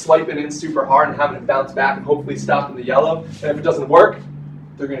column by swiping in super hard and having it bounce back and hopefully stop in the yellow. And if it doesn't work,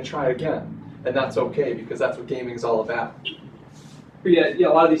 they're going to try it again. And that's okay, because that's what gaming is all about. But yeah, a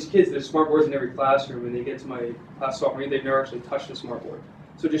lot of these kids, there's smartboards in every classroom, and they get to my class software, they've never actually touched a smartboard.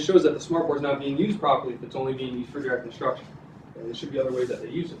 So it just shows that the smartboard is not being used properly if it's only being used for direct instruction. And there should be other ways that they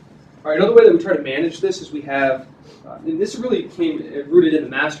use it. All right, another way that we try to manage this is we have, and this really rooted in the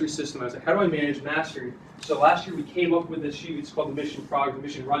mastery system. I was like, how do I manage mastery? So last year we came up with this sheet. It's called the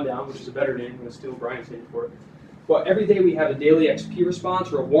Mission Rundown, which is a better name. I'm going to steal Brian's name for it. But every day we have a daily XP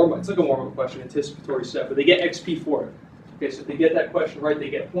response or a warm-up. It's like a warm-up question, anticipatory set, but they get XP for it. Okay, so if they get that question right, they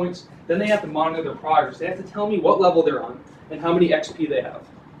get points. Then they have to monitor their progress. They have to tell me what level they're on and how many XP they have.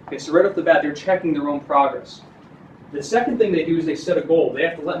 Okay, so right off the bat, they're checking their own progress. The second thing they do is they set a goal. They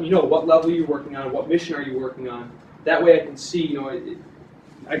have to let me know what level you're working on, what mission are you working on. That way I can see,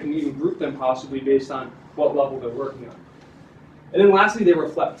 I can even group them possibly based on what level they're working on. And then lastly, they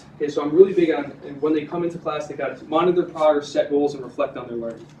reflect. Okay, so I'm really big on, and when they come into class, they got to monitor their progress, set goals, and reflect on their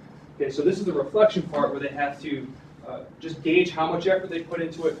learning. Okay, so this is the reflection part where they have to just gauge how much effort they put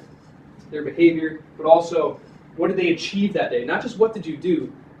into it, their behavior, but also what did they achieve that day? Not just what did you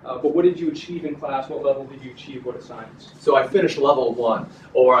do, but what did you achieve in class? What level did you achieve? What assignments? So I finished level 1,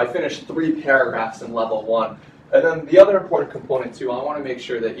 or I finished 3 paragraphs in level 1. And then the other important component too, I want to make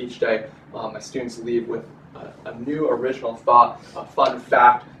sure that each day my students leave with a new original thought, a fun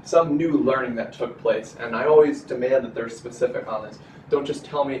fact, some new learning that took place. And I always demand that they're specific on this. Don't just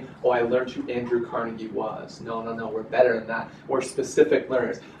tell me, oh, I learned who Andrew Carnegie was. No, we're better than that. We're specific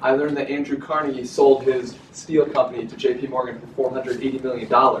learners. I learned that Andrew Carnegie sold his steel company to JP Morgan for $480 million.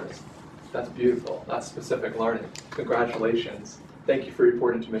 That's beautiful. That's specific learning. Congratulations. Thank you for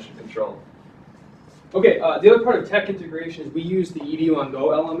reporting to Mission Control. Okay, the other part of tech integration is we use the EDU on Go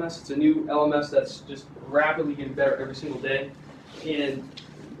LMS. It's a new LMS that's just rapidly getting better every single day. And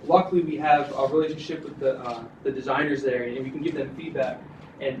luckily we have a relationship with the designers there, and we can give them feedback.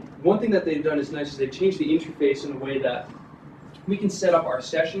 And one thing that they've done is nice is they've changed the interface in a way that we can set up our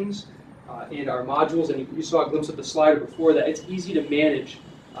sessions and our modules, and you saw a glimpse of the slider before that. It's easy to manage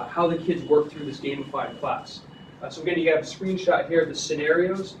how the kids work through this Gamified class. So again, you have a screenshot here of the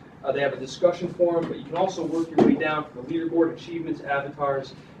scenarios. They have a discussion forum, but you can also work your way down from the leaderboard, achievements,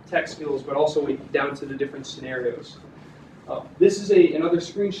 avatars, tech skills, but also down to the different scenarios. This is another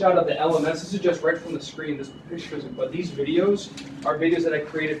screenshot of the LMS. This is just right from the screen. This picture isn't, but these videos are videos that I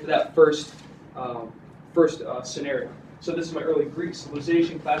created for that first scenario. So this is my early Greek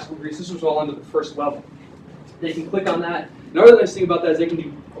civilization, classical Greece. This was all under the first level. They can click on that. Another nice thing about that is they can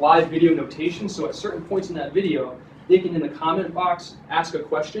do live video notation. So at certain points in that video, they can, in the comment box, ask a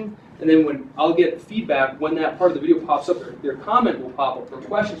question, and then when I'll get feedback, when that part of the video pops up, their comment will pop up for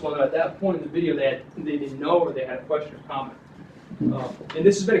questions, whether at that point in the video they didn't know or they had a question or comment. And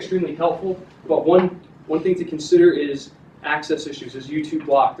this has been extremely helpful, but one thing to consider is access issues. Is YouTube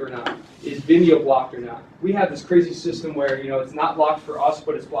blocked or not? Is Vimeo blocked or not? We have this crazy system where it's not blocked for us,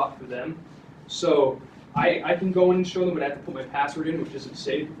 but it's blocked for them. So I can go in and show them, but I have to put my password in, which isn't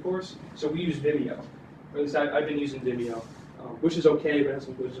safe, of course. So we use Vimeo. Or at least I've been using Vimeo, which is okay, but it has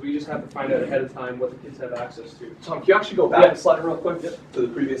some glitches. We just have to find out ahead of time what the kids have access to. Tom, can you actually go back a slide real quick to the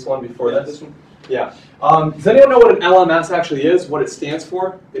previous one before this one? Yeah. Does anyone know what an LMS actually is, what it stands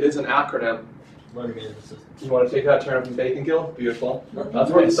for? It is an acronym. Learning Management System. You want to take that, turn up and bacon gill? Beautiful. That's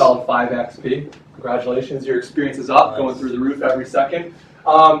worth a solid 5 XP. Congratulations, your experience is up, going through the roof every second.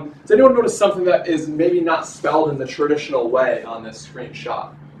 Does anyone notice something that is maybe not spelled in the traditional way on this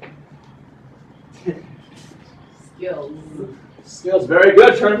screenshot? Skills, very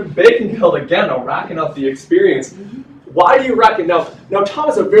good. Turn up and bacon gill again, racking up the experience. Why do you reckon? Now Tom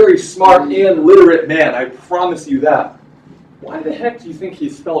is a very smart and literate man, I promise you that. Why the heck do you think he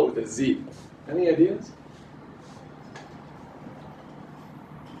spelled it with a Z? Any ideas?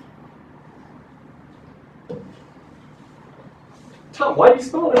 Tom, why do you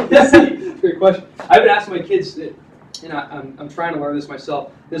spell it with a Z? Great question. I've been asking my kids, and I'm trying to learn this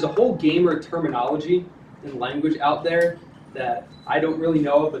myself. There's a whole gamer terminology and language out there that I don't really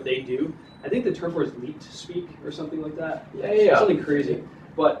know of, but they do. I think the term for it is leet speak or something like that. Yeah. Something crazy.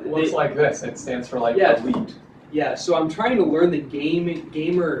 But It looks like this. It stands for like Yeah. elite. yeah, so I'm trying to learn the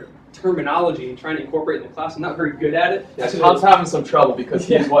gamer terminology and trying to incorporate it in the class. I'm not very good at it. Yeah, Tom's having some trouble because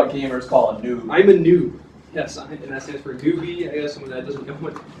he's what gamers call a noob. I'm a noob. Yes, and that stands for newbie. I guess someone that doesn't know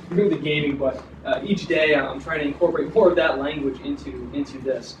what do the gaming, but each day I'm trying to incorporate more of that language into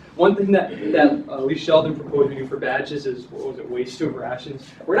this. One thing that Lee Sheldon proposed we do for badges is, what was it, waste of rations.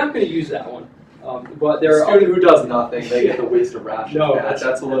 We're not going to use that one, but there The are student who does nothing, they get the waste of rations. no, badge.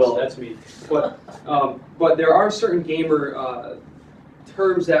 That's a little. that's me. But there are certain gamer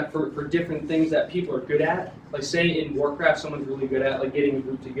terms that for different things that people are good at. Like say in Warcraft, someone's really good at like getting a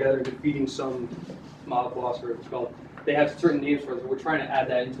group together, defeating some mob boss, or whatever it's called. They have certain names for it. We're trying to add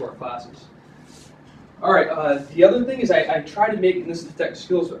that into our classes. All right. The other thing is I try to make, and this is the tech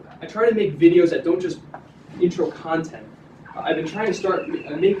skills. I try to make videos that don't just intro content. I've been trying to start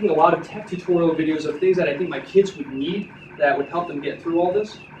making a lot of tech tutorial videos of things that I think my kids would need that would help them get through all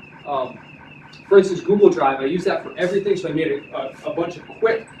this. For instance, Google Drive, I use that for everything, so I made a bunch of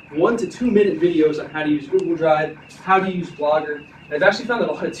quick 1 to 2 minute videos on how to use Google Drive, how to use Blogger. And I've actually found that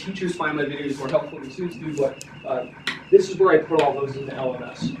a lot of teachers find my videos more helpful than students do, but this is where I put all those into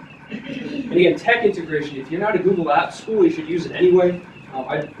LMS. And again, tech integration, if you're not a Google Apps school, you should use it anyway.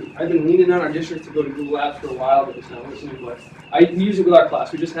 I've been leaning on our district to go to Google Apps for a while, but it's not listening, but I use it with our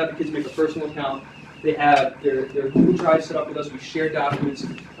class. We just have the kids make a personal account. They have their Google Drive set up with us. We share documents.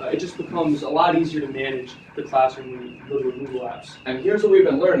 It just becomes a lot easier to manage the classroom when you go to Google Apps. And here's what we've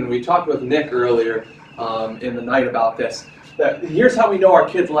been learning. We talked with Nick earlier in the night about this. That here's how we know our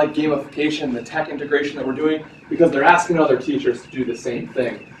kids like gamification, the tech integration that we're doing, because they're asking other teachers to do the same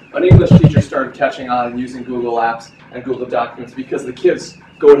thing. An English teacher started catching on and using Google Apps and Google Documents because the kids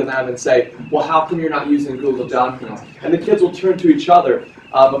go to them and say, well, how come you're not using Google Documents? And the kids will turn to each other.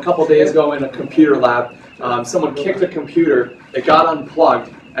 A couple days ago in a computer lab, someone kicked a computer, it got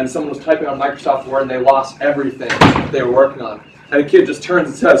unplugged, and someone was typing on Microsoft Word and they lost everything they were working on. And a kid just turns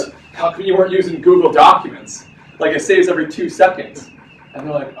and says, how come you weren't using Google Documents? Like it saves every 2 seconds. And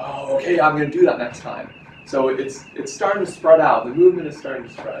they're like, oh, okay, I'm going to do that next time. So it's starting to spread out. The movement is starting to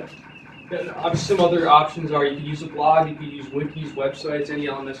spread. Obviously, some other options are you could use a blog, you could use wikis, websites, any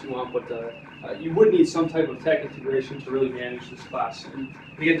LMS you want, but you would need some type of tech integration to really manage this class. And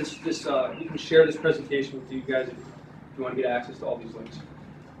again, you can share this presentation with you guys if you want to get access to all these links.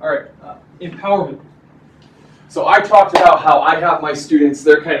 All right, empowerment. So I talked about how I have my students,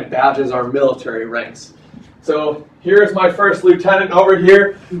 their kind of badges are military ranks. So here's my first lieutenant over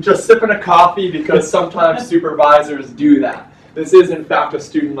here, just sipping a coffee because sometimes supervisors do that. This is in fact a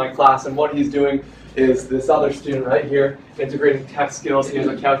student in my class, and what he's doing is this other student right here, integrating tech skills. He has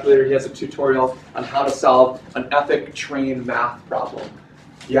a calculator, he has a tutorial on how to solve an epic train math problem.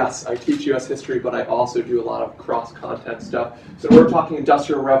 Yes, I teach US history, but I also do a lot of cross-content stuff. So we're talking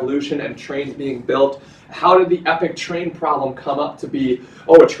Industrial Revolution and trains being built. How did the epic train problem come up to be,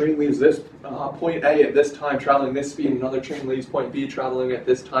 oh, a train leaves this point A at this time, traveling this speed, and another train leaves point B, traveling at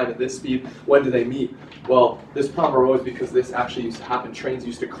this time at this speed. When do they meet? Well, this problem arose because this actually used to happen. Trains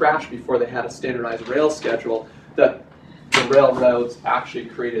used to crash before they had a standardized rail schedule that the railroads actually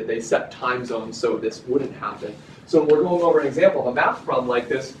created. They set time zones so this wouldn't happen. So when we're going over an example of a math problem like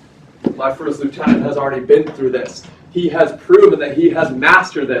this, my first lieutenant has already been through this. He has proven that he has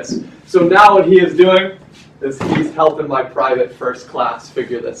mastered this. So now what he is doing is he's helping my private first class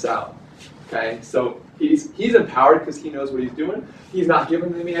figure this out. Okay, so he's empowered because he knows what he's doing. He's not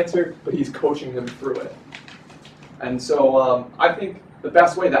giving them the answer, but he's coaching them through it. And so I think the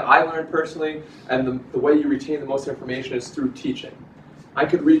best way that I learn personally, and the way you retain the most information, is through teaching. I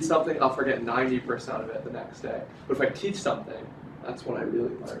could read something, I'll forget 90% of it the next day. But if I teach something, that's when I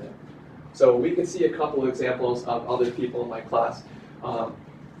really learn it. So we can see a couple of examples of other people in my class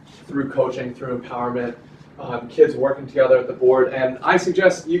through coaching, through empowerment, kids working together at the board. And I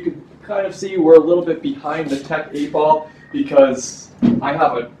suggest you could kind of see we're a little bit behind the tech 8 ball because I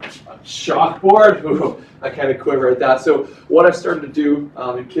have a chalkboard. Ooh, I kind of quiver at that. So what I've started to do,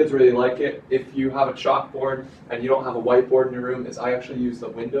 and kids really like it, if you have a chalkboard and you don't have a whiteboard in your room, is I actually use the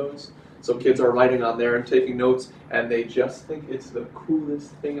windows. So kids are writing on there and taking notes, and they just think it's the coolest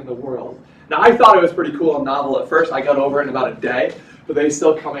thing in the world. Now, I thought it was pretty cool and novel at first. I got over it in about a day, but they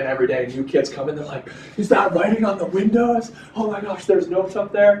still come in every day. New kids come in, they're like, is that writing on the windows? Oh my gosh, there's notes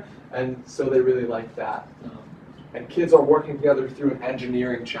up there. And so they really like that. And kids are working together through an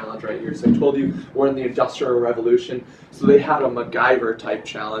engineering challenge right here. So I told you we're in the Industrial Revolution. So they had a MacGyver type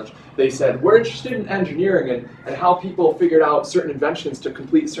challenge. They said, we're interested in engineering and how people figured out certain inventions to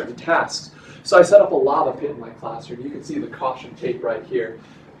complete certain tasks. So I set up a lava pit in my classroom. You can see the caution tape right here.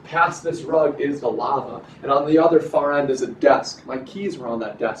 Past this rug is the lava, and on the other far end is a desk. My keys were on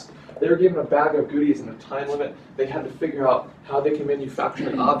that desk. They were given a bag of goodies and a time limit. They had to figure out how they can manufacture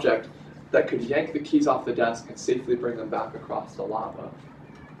an object that could yank the keys off the desk and safely bring them back across the lava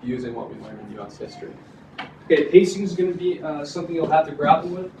using what we learned in U.S. history. Okay, pacing is going to be something you'll have to grapple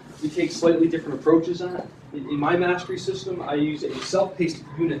with. We take slightly different approaches on it. In my mastery system, I use a self-paced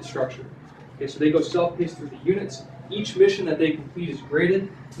unit structure. Okay, so they go self-paced through the units. Each mission that they complete is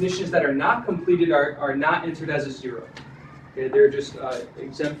graded. Missions that are not completed are not entered as a 0. Okay, they're just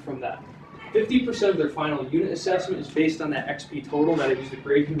exempt from that. 50% of their final unit assessment is based on that XP total that I use the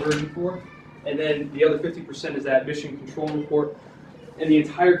grade conversion for. And then the other 50% is that mission control report. And the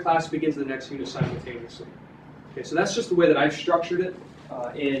entire class begins the next unit simultaneously. Okay, so that's just the way that I've structured it.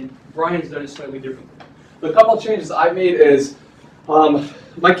 And Brian's done it slightly differently. The couple of changes I made is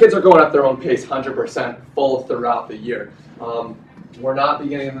my kids are going at their own pace, 100% full throughout the year. We're not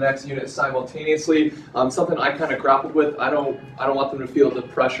beginning the next unit simultaneously. Something I kind of grappled with. I don't want them to feel the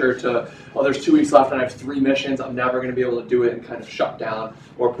pressure to, oh, there's 2 weeks left and I have 3 missions. I'm never going to be able to do it and kind of shut down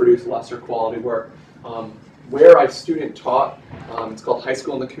or produce lesser quality work. Where I student taught, it's called High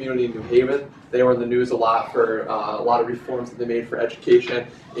School in the Community in New Haven. They were in the news a lot for a lot of reforms that they made for education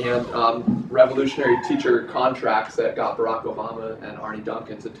and revolutionary teacher contracts that got Barack Obama and Arnie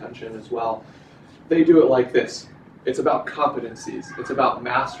Duncan's attention as well. They do it like this. It's about competencies. It's about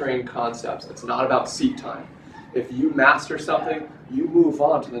mastering concepts. It's not about seat time. If you master something, you move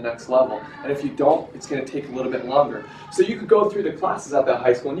on to the next level. And if you don't, it's going to take a little bit longer. So you could go through the classes at that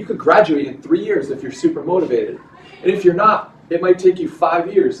high school and you could graduate in 3 years if you're super motivated. And if you're not, it might take you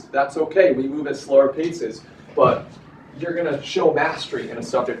 5 years. That's okay. We move at slower paces. But you're going to show mastery in a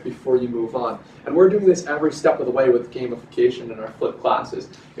subject before you move on. And we're doing this every step of the way with gamification in our flipped classes.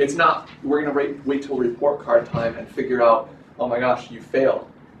 It's not, we're going to wait till report card time and figure out, oh my gosh, you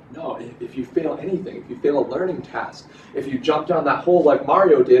failed. No, if you fail anything, if you fail a learning task, if you jump down that hole like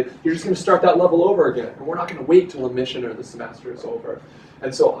Mario did, you're just going to start that level over again. And we're not going to wait till the mission or the semester is over.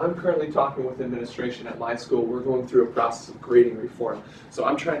 And so I'm currently talking with administration at my school. We're going through a process of grading reform. So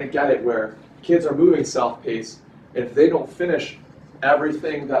I'm trying to get it where kids are moving self-paced. And if they don't finish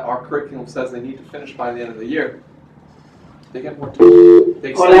everything that our curriculum says they need to finish by the end of the year, they get more time.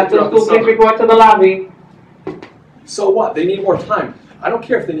 They Call after school, please report to the lobby. So what? They need more time. I don't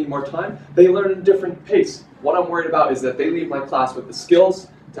care if they need more time. They learn at a different pace. What I'm worried about is that they leave my class with the skills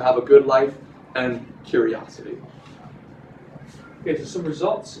to have a good life and curiosity. Okay, so some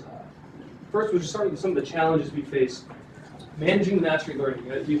results. First, we'll just start with some of the challenges we face. Managing the mastery learning.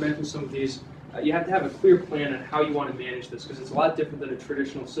 You mentioned some of these. You have to have a clear plan on how you want to manage this because it's a lot different than a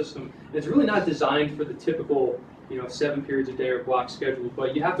traditional system. And it's really not designed for the typical 7 periods a day or block schedule,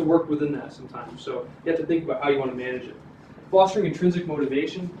 but you have to work within that sometimes. So you have to think about how you want to manage it. Fostering intrinsic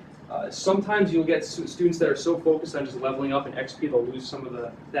motivation. Sometimes you'll get students that are so focused on just leveling up in XP, they'll lose some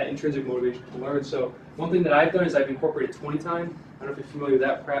of that intrinsic motivation to learn. So one thing that I've done is I've incorporated 20 time. I don't know if you're familiar with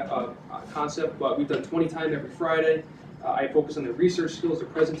that concept, but we've done 20 time every Friday. I focus on their research skills, their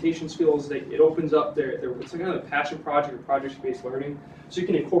presentation skills. It opens up it's kind of a passion project or project-based learning. So you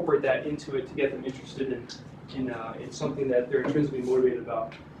can incorporate that into it to get them interested in something that they're intrinsically motivated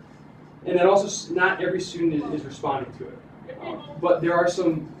about. And then also, not every student is responding to it. But there are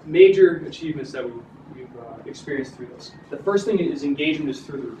some major achievements that we've experienced through this. The first thing is engagement is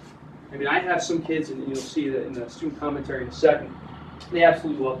through the roof. I mean, I have some kids, and you'll see that in the student commentary in a second, they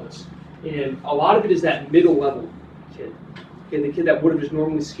absolutely love this. And a lot of it is that middle level kid. Okay, the kid that would have just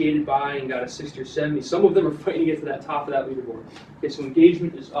normally skated by and got a 60 or 70. Some of them are fighting to get to that top of that leaderboard. Okay, so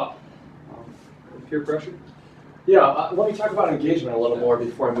engagement is up. Peer pressure? Yeah, let me talk about engagement a little more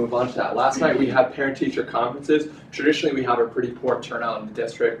before I move on to that. Last night we had parent-teacher conferences. Traditionally we have a pretty poor turnout in the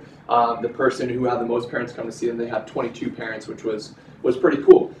district. The person who had the most parents come to see them, they had 22 parents, which was pretty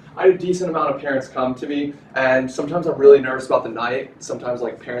cool. I had a decent amount of parents come to me, and sometimes I'm really nervous about the night. Sometimes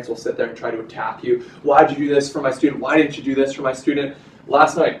parents will sit there and try to attack you. Why did you do this for my student? Why didn't you do this for my student?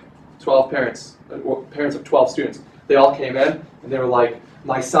 Last night, 12 parents, parents of 12 students, they all came in and they were like,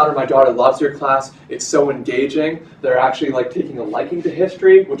 my son or my daughter loves your class. It's so engaging. They're actually taking a liking to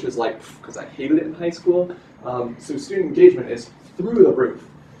history, which is because I hated it in high school. So student engagement is through the roof.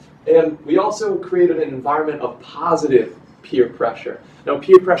 And we also created an environment of positive peer pressure. Now,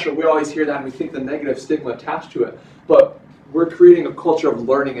 peer pressure, we always hear that and we think the negative stigma attached to it. But we're creating a culture of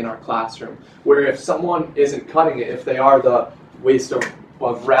learning in our classroom, where if someone isn't cutting it, if they are the waste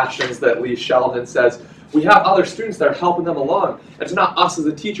of rations that Lee Sheldon says, we have other students that are helping them along. It's not us as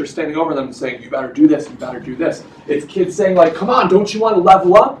a teacher standing over them and saying, you better do this, you better do this. It's kids saying like, come on, don't you want to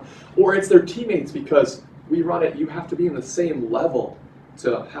level up? Or it's their teammates, because we run it, you have to be in the same level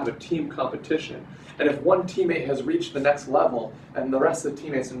to have a team competition. And if one teammate has reached the next level and the rest of the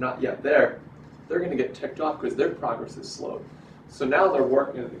teammates are not yet there, they're going to get ticked off because their progress is slowed. So now they're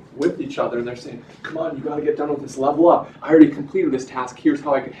working with each other and they're saying, come on, you got to get done with this, level up. I already completed this task, here's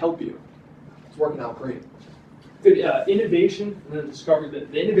how I can help you. It's working out great. Good innovation and then discovery.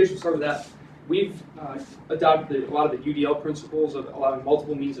 The innovation started with that. We've adopted a lot of the UDL principles of allowing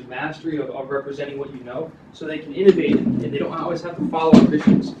multiple means of mastery, of representing what you know, so they can innovate and they don't always have to follow our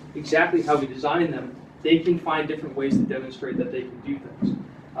visions exactly how we design them. They can find different ways to demonstrate that they can do things.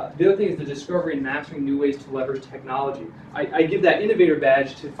 The other thing is the discovery and mastering new ways to leverage technology. I give that innovator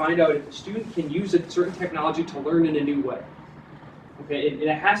badge to find out if a student can use a certain technology to learn in a new way. Okay, and it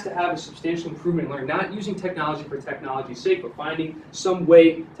has to have a substantial improvement in learning, not using technology for technology's sake, but finding some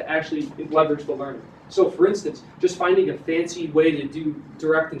way to actually leverage the learning. So for instance, just finding a fancy way to do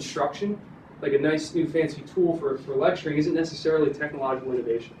direct instruction, like a nice new fancy tool for lecturing, isn't necessarily technological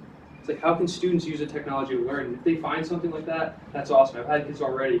innovation. It's like, how can students use the technology to learn? And if they find something like that, that's awesome. I've had kids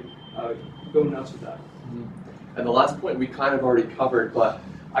already go nuts with that. And the last point we kind of already covered, but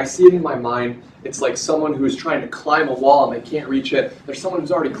I see it in my mind. It's like someone who's trying to climb a wall and they can't reach it. There's someone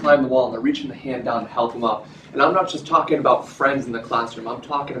who's already climbed the wall and they're reaching the hand down to help them up. And I'm not just talking about friends in the classroom. I'm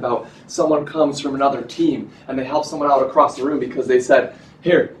talking about someone comes from another team and they help someone out across the room because they said,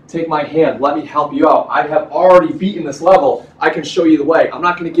 here, take my hand, let me help you out. I have already beaten this level. I can show you the way. I'm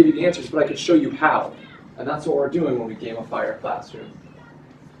not going to give you the answers, but I can show you how. And that's what we're doing when we gamify our classroom.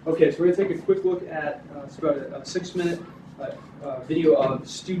 Okay, so we're going to take a quick look at it's about a 6-minute video of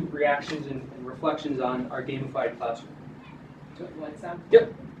student reactions and reflections on our gamified classroom. Do you want some?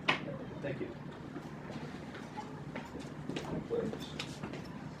 Yep. Thank you.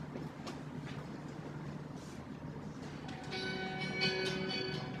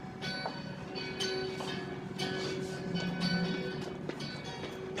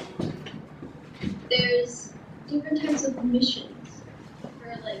 There's different types of missions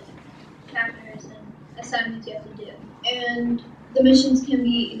for like chapters and assignments you have to do. And the missions can be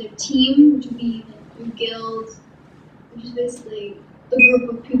either team, which would be like your guild, which is basically the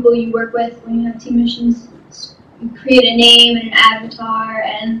group of people you work with when you have team missions. You create a name and an avatar,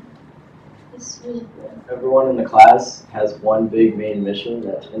 and it's really cool. Everyone in the class has one big main mission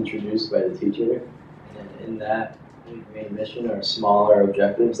that's introduced by the teacher, and in that main mission are smaller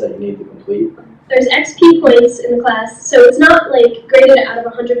objectives that you need to complete. There's XP points in the class, so it's not like graded out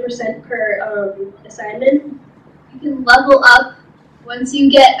of 100% per assignment. You can level up once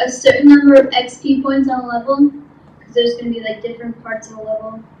you get a certain number of XP points on a level, because there's going to be like different parts of a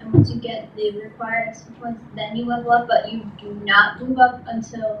level, and once you get the required XP points, then you level up, but you do not move up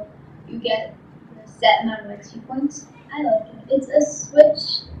until you get a set amount of XP points. I like it. It's a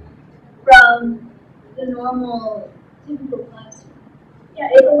switch from the normal, typical classroom. Yeah,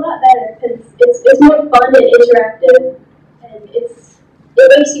 it's a lot better because it's more fun and interactive, and it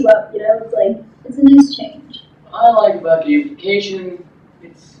wakes you up. You know, it's like It's a nice change. What I like about gamification,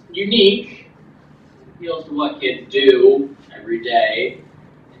 it's unique. It appeals to what kids do every day.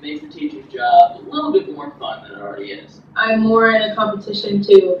 It makes the teacher's job a little bit more fun than it already is. I'm more in a competition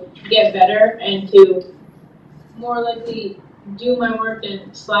to get better and to more likely do my work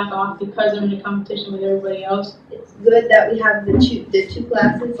and slack off because I'm in a competition with everybody else. It's good that we have the two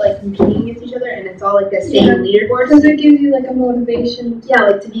classes like competing against each other, and it's all like the same leaderboard. Because it gives you like a motivation. Yeah,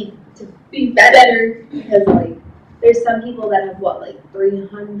 like to be better. Because like there's some people that have what, like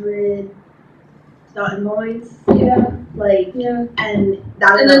 300 starting points. Yeah. Like yeah. And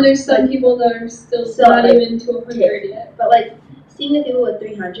then there's some people that are still not like, even to 100 yet. But like seeing the people with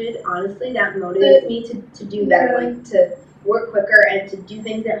 300, honestly, that motivates me to do better. Yeah. Like to work quicker and to do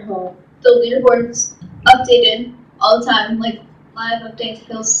things at home. The leaderboard's updated all the time, like live updates.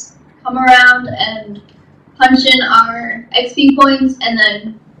 He'll come around and punch in our XP points, and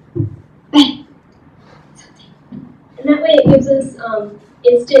then bang. And that way it gives us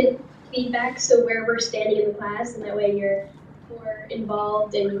instant feedback, so where we're standing in the class, and that way you're more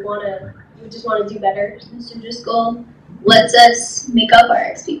involved and you just want to do better. Mr. Driscoll lets us make up our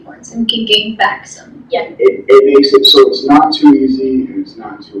XP points and can gain back some. Yeah. It makes it so it's not too easy and it's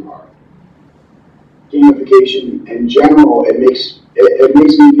not too hard. Gamification in general, it makes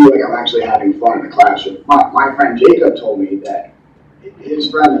me feel like I'm actually having fun in the classroom. My friend Jacob told me that his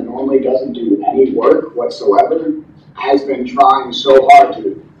friend that normally doesn't do any work whatsoever has been trying so hard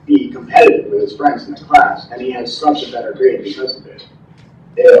to be competitive with his friends in the class, and he has such a better grade because of it.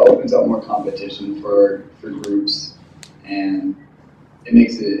 it opens up more competition for groups, and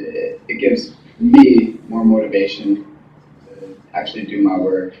it gives me more motivation to actually do my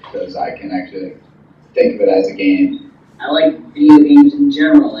work because I can actually think of it as a game. I like video games in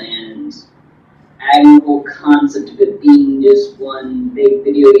general, and adding the whole concept of it being just one big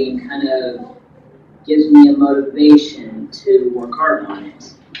video game kind of gives me a motivation to work hard on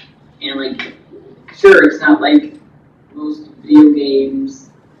it. And like, sure, it's not like most video games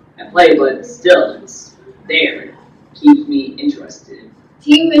I play, but still, it's there. It keeps me interested.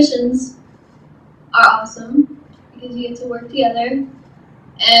 Team missions are awesome because you get to work together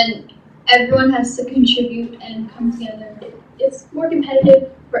and everyone has to contribute and come together. It's more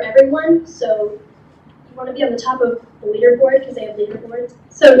competitive for everyone, so you want to be on the top of the leaderboard because they have leaderboards.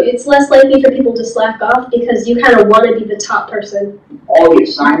 So it's less likely for people to slack off because you kind of want to be the top person. All the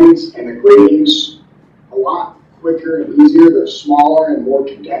assignments and the gradings a lot quicker and easier. They're smaller and more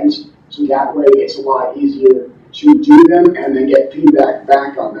condensed, so that way it's a lot easier to do them and then get feedback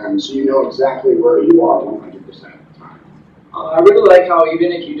back on them so you know exactly where you are 100% of the time. I really like how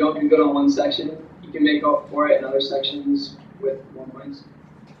even if you don't do good on one section, you can make up for it in other sections with more points.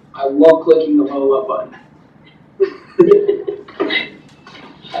 I love clicking the level up button.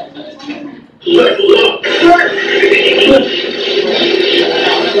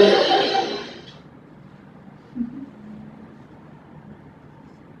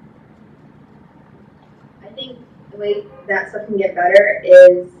 I think the way that stuff can get better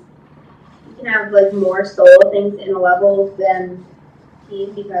is you can have like more solo things in a level than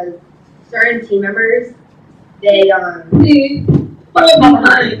team because certain team members they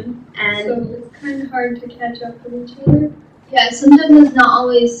behind and So it's kind of hard to catch up with each other. Yeah, sometimes it's not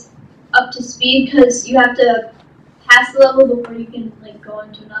always up to speed because you have to pass the level before you can like go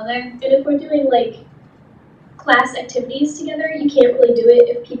on to another. And if we're doing like class activities together, you can't really do it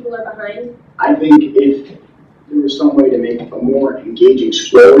if people are behind. I think if there was some way to make a more engaging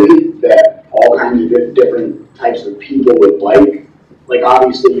story that all kinds of different types of people would like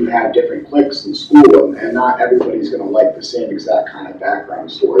obviously you have different cliques in school and not everybody's going to like the same exact kind of background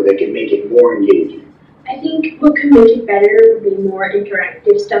story. They can make it more engaging. I think what could make it better would be more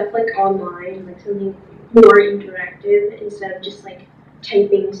interactive stuff like online, like something more interactive instead of just like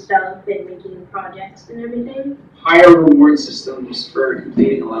typing stuff and making projects and everything. Higher reward systems for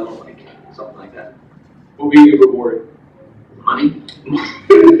completing a level, like something like that. What would be a good reward? Money?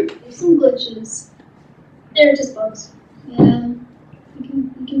 There's some glitches. They're just bugs. Yeah, we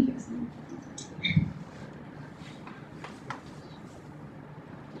can fix them.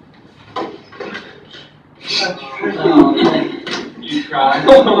 You cry.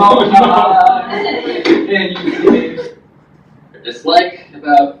 What I dislike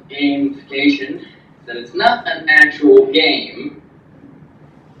about gamification is that it's not an actual game,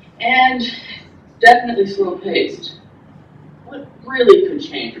 and definitely slow paced. What really could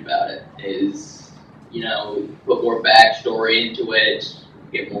change about it is, put more backstory into it,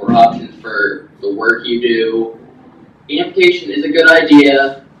 get more options for the work you do. Gamification is a good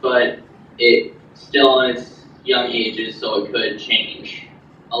idea, but it's still in its young ages, so it could change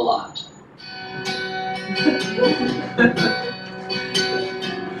a lot.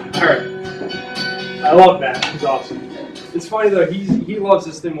 Alright. I love Matt. He's awesome. It's funny though, he loves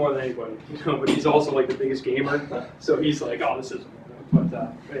this thing more than anybody, but he's also like the biggest gamer. So he's like, oh, this isn't.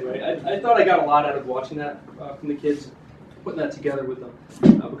 But anyway, I thought I got a lot out of watching that from the kids, putting that together with them,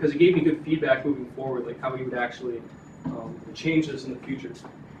 because it gave me good feedback moving forward, like how we would actually change this in the future.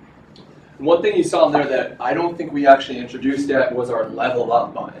 One thing you saw in there that I don't think we actually introduced yet was our level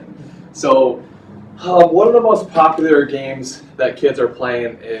up button. So one of the most popular games that kids are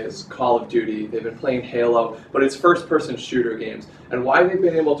playing is Call of Duty. They've been playing Halo, but it's first-person shooter games. And why they've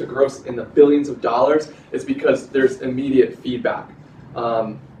been able to gross in the billions of dollars is because there's immediate feedback.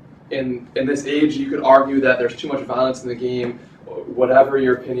 In this age, you could argue that there's too much violence in the game, whatever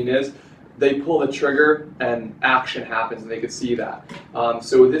your opinion is. They pull the trigger and action happens, and they could see that.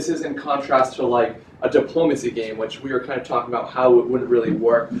 So this is in contrast to like a diplomacy game, which we were kind of talking about how it wouldn't really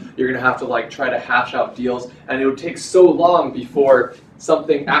work. You're going to have to like try to hash out deals, and it would take so long before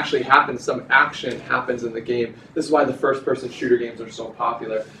something actually happens, some action happens in the game. This is why the first-person shooter games are so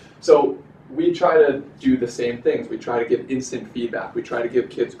popular. So we try to do the same things. We try to give instant feedback. We try to give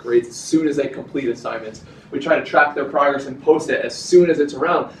kids grades as soon as they complete assignments. We try to track their progress and post it as soon as it's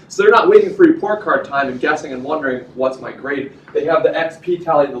around. So they're not waiting for report card time and guessing and wondering, what's my grade? They have the XP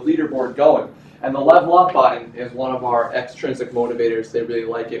tally, the leaderboard going. And the level up button is one of our extrinsic motivators. They really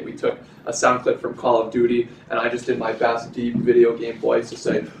like it. We took a sound clip from Call of Duty, and I just did my best deep video game voice to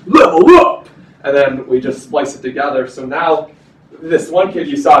say, level up! And then we just splice it together. So now this one kid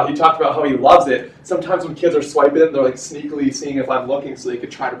you saw, he talked about how he loves it. Sometimes when kids are swiping it, they're like sneakily seeing if I'm looking so they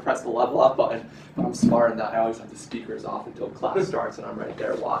could try to press the level up button. But I'm smart in that I always have the speakers off until class starts and I'm right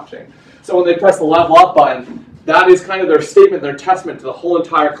there watching. So when they press the level up button, that is kind of their statement, their testament to the whole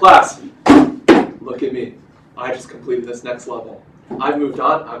entire class. Look at me. I just completed this next level. I've moved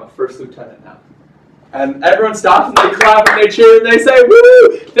on. I'm a first lieutenant now. And everyone stops and they clap and they cheer and they say,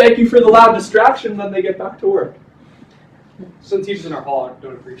 woo! Thank you for the loud distraction, and then they get back to work. Some teachers in our hall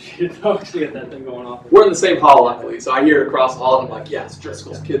don't appreciate it though, because we got that thing going off. We're in the same hall, luckily, so I hear it across the hall and I'm like, yes,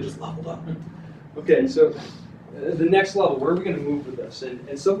 Driscoll's kid just leveled up. Okay, so the next level, where are we going to move with this?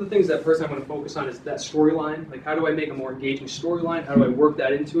 And some of the things that first I want to focus on is that storyline. Like, how do I make a more engaging storyline? How do I work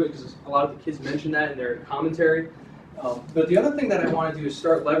that into it? Because a lot of the kids mention that in their commentary. But the other thing that I want to do is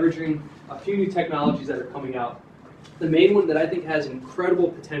start leveraging a few new technologies that are coming out. The main one that I think has incredible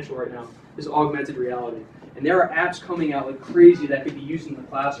potential right now is augmented reality. And there are apps coming out like crazy that could be used in the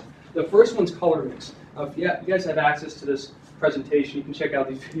classroom. The first one's Color Mix. If you guys have access to this presentation, you can check out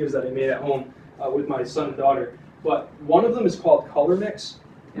these videos that I made at home with my son and daughter. But one of them is called Color Mix,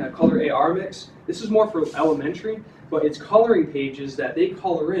 Color AR Mix. This is more for elementary, but it's coloring pages that they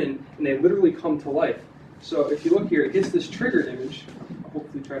color in and they literally come to life. So if you look here, it gets this triggered image. I'll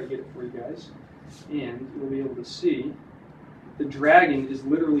hopefully try to get it for you guys. And you'll be able to see the dragon is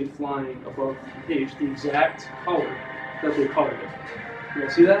literally flying above the page, the exact color that they colored it. You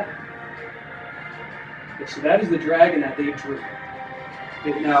guys see that? Okay, so that is the dragon that they drew.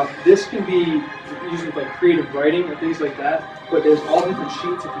 Okay, now, this can be used with like creative writing or things like that, but there's all different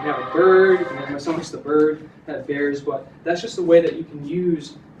sheets. If you have a bird, my son likes the bird, have bears, but that's just the way that you can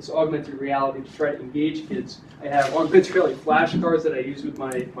use this augmented reality to try to engage kids. I have augmented reality flashcards that I use with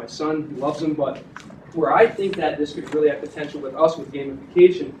my son. He loves them, but where I think that this could really have potential with us with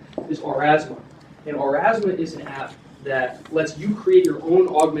gamification is Aurasma. And Aurasma is an app that lets you create your own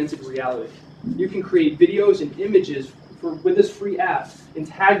augmented reality. You can create videos and images with this free app and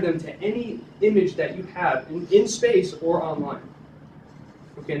tag them to any image that you have in space or online.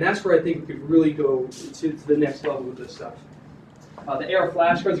 Okay, and that's where I think we could really go to the next level with this stuff. The AR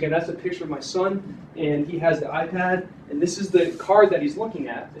flashcards, again, that's a picture of my son, and he has the iPad, and this is the card that he's looking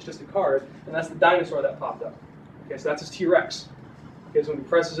at. It's just a card, and that's the dinosaur that popped up. Okay, so that's his T-Rex. Okay, so when he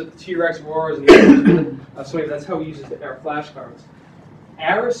presses it, the T-Rex roars, and so that's how he uses the AR flashcards.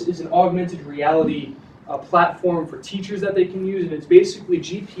 Aris is an augmented reality platform for teachers that they can use, and it's basically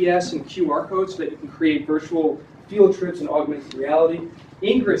GPS and QR codes so that you can create virtual field trips in augmented reality.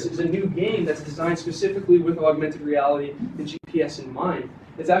 Ingress is a new game that's designed specifically with augmented reality and GPS in mind.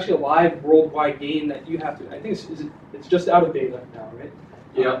 It's actually a live worldwide game that you have to, I think it's just out of beta now, right?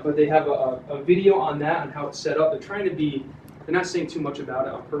 Yeah. But they have a video on that, on how it's set up. They're trying to be, they're not saying too much about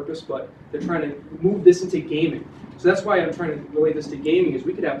it on purpose, but they're trying to move this into gaming. So that's why I'm trying to relate this to gaming, is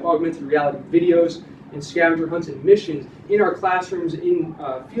we could have augmented reality videos and scavenger hunts and missions in our classrooms, in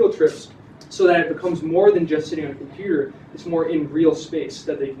field trips, so that it becomes more than just sitting on a computer. It's more in real space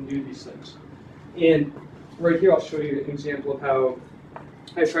that they can do these things. And right here, I'll show you an example of how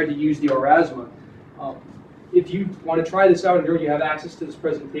I tried to use the Aurasma. If you want to try this out and you have access to this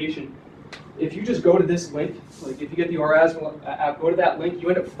presentation, if you just go to this link, like if you get the Aurasma app, go to that link, you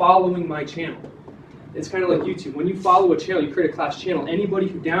end up following my channel. It's kind of like YouTube. When you follow a channel, you create a class channel. Anybody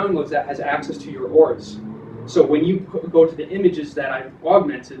who downloads that has access to your auras. So when you go to the images that I've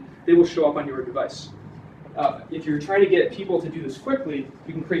augmented, they will show up on your device. If you're trying to get people to do this quickly,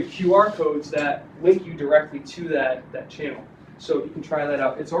 you can create QR codes that link you directly to that channel. So you can try that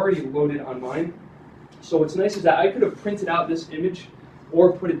out. It's already loaded on mine. So what's nice is that I could have printed out this image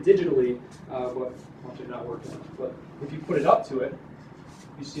or put it digitally, but watch it not working. But if you put it up to it,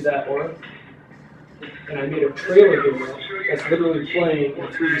 you see that aura? And I made a trailer video that's literally playing in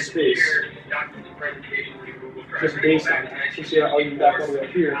 3D space, just based on that. So see how you back all the way up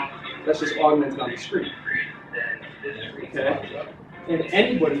here, that's just augmented on the screen. Okay? And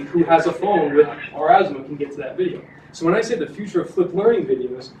anybody who has a phone with Aurasma can get to that video. So when I say the future of flipped learning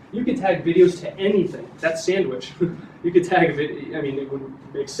videos, you can tag videos to anything. That's sandwich. You could tag a video, I mean, it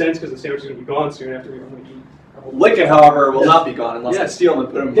would make sense because the sandwich is going to be gone soon after we only eat. Lincoln, however, will not be gone unless I steal them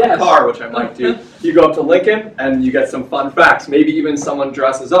and put them in my car, which I might do. You go up to Lincoln and you get some fun facts. Maybe even someone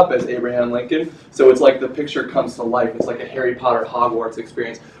dresses up as Abraham Lincoln. So it's like the picture comes to life. It's like a Harry Potter Hogwarts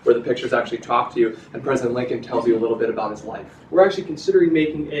experience where the pictures actually talk to you and President Lincoln tells you a little bit about his life. We're actually considering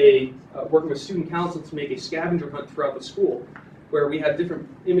making working with student council to make a scavenger hunt throughout the school, where we have different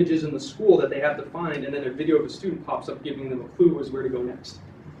images in the school that they have to find, and then a video of a student pops up giving them a clue as where to go next.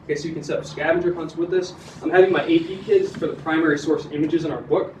 Okay, so you can set up scavenger hunts with this. I'm having my AP kids, for the primary source images in our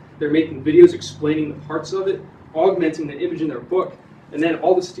book, they're making videos explaining the parts of it, augmenting the image in their book, and then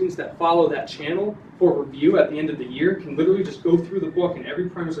all the students that follow that channel for review at the end of the year can literally just go through the book, and every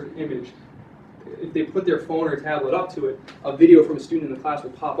premise or image, if they put their phone or tablet up to it, a video from a student in the class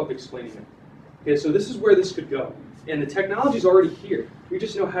will pop up explaining it. Okay, so this is where this could go. And the technology is already here. We need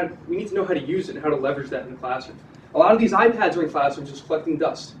to know how to use it and how to leverage that in the classroom. A lot of these iPads are in classrooms just collecting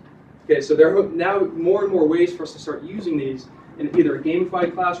dust. Okay, so there are now more and more ways for us to start using these in either a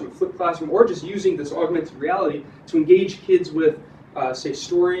gamified classroom, a flipped classroom, or just using this augmented reality to engage kids with, say,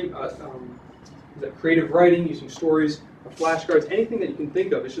 story, creative writing, using stories, flashcards, anything that you can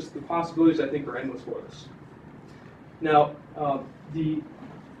think of. It's just the possibilities, I think, are endless for us. Now, the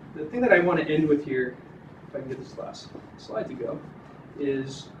thing that I want to end with here, if I can get this last slide to go,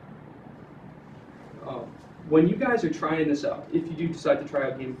 is when you guys are trying this out, if you do decide to try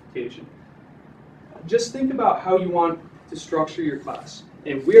out gamification, just think about how you want to structure your class.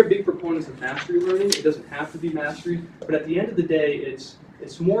 And we are big proponents of mastery learning. It doesn't have to be mastery, but at the end of the day,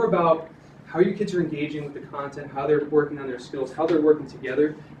 it's more about how your kids are engaging with the content, how they're working on their skills, how they're working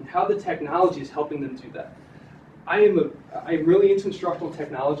together, and how the technology is helping them do that. I'm really into instructional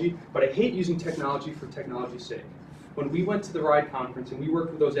technology, but I hate using technology for technology's sake. When we went to the RIDE conference and we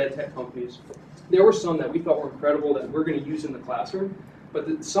worked with those ed tech companies, there were some that we thought were incredible that we're going to use in the classroom,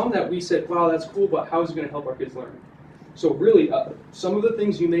 but some that we said, wow, that's cool, but how is it going to help our kids learn? So really, some of the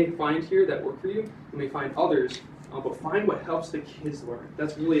things you may find here that work for you, you may find others, but find what helps the kids learn.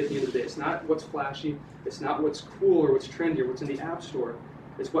 That's really at the end of the day. It's not what's flashy, it's not what's cool or what's trendy or what's in the app store.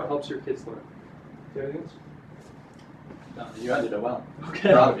 It's what helps your kids learn. Do you have anything else? No, you ended it well.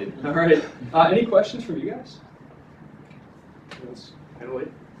 Okay. Proud of you. All right. Any questions from you guys? Let's kind of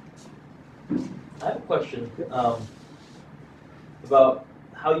wait. I have a question about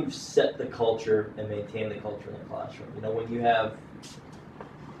how you set the culture and maintain the culture in the classroom. You know, when you have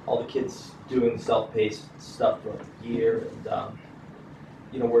all the kids doing self-paced stuff throughout the year, and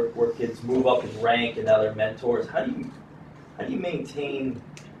you know, where kids move up in rank and now they're mentors. How do you maintain,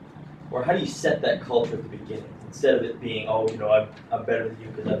 or how do you set that culture at the beginning instead of it being, oh, you know, I'm better than you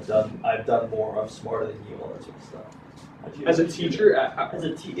because I've done more, I'm smarter than you, all that sort of stuff. As a teacher,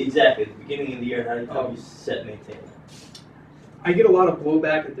 exactly at the beginning of the year, how do you set and maintain that? I get a lot of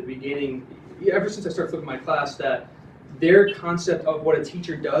blowback at the beginning, ever since I started flipping my class, that their concept of what a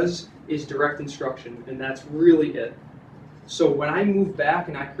teacher does is direct instruction, and that's really it. So when I move back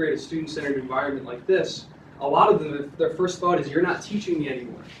and I create a student-centered environment like this, a lot of them, their first thought is, you're not teaching me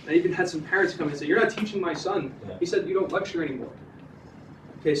anymore. I even had some parents come and say, you're not teaching my son. Yeah. He said, you don't lecture anymore.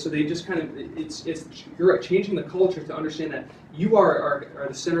 Okay, so they just kind of, you're changing the culture to understand that you are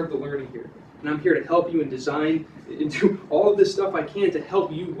the center of the learning here. And I'm here to help you and design and do all of this stuff I can to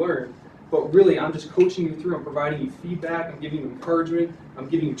help you learn. But really, I'm just coaching you through. I'm providing you feedback. I'm giving you encouragement. I'm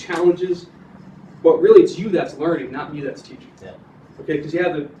giving you challenges. But really, it's you that's learning, not me that's teaching. Yeah. Okay, because you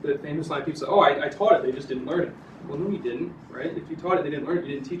have the famous line, people say, oh, I taught it, they just didn't learn it. Well, no, you didn't, right? If you taught it, they didn't learn it,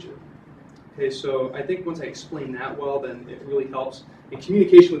 you didn't teach it. Okay, so I think once I explain that well, then it really helps. And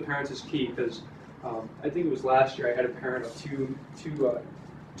communication with parents is key, because I think it was last year I had a parent of two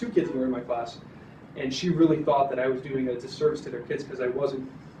kids who were in my class, and she really thought that I was doing a disservice to their kids because I wasn't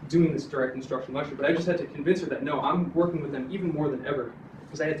doing this direct instruction lecture, but I just had to convince her that no, I'm working with them even more than ever,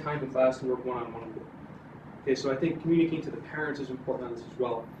 because I had time in class to work one-on-one with them. Okay, so I think communicating to the parents is important on this as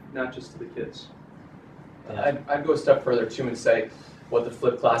well, not just to the kids. I'd go a step further too and say what the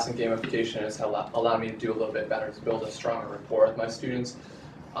flipped class and gamification has allowed me to do a little bit better is build a stronger rapport with my students,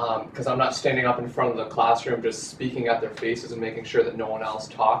 because I'm not standing up in front of the classroom just speaking at their faces and making sure that no one else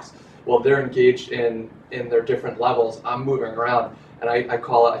talks. Well, they're engaged in their different levels. I'm moving around, and I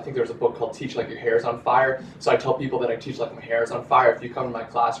call it, I think there's a book called Teach Like Your Hair's on Fire. So I tell people that I teach like my hair's on fire. If you come to my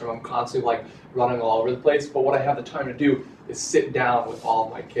classroom, I'm constantly like running all over the place. But what I have the time to do is sit down with all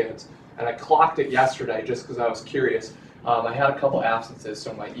of my kids. And I clocked it yesterday just because I was curious. I had a couple absences,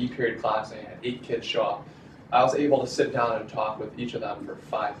 so in my E-period class, I had 8 kids show up. I was able to sit down and talk with each of them for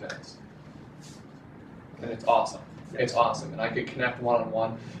 5 minutes. And it's awesome. It's awesome. And I could connect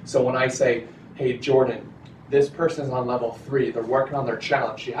one-on-one. So when I say, hey, Jordan, this person is on level 3, they're working on their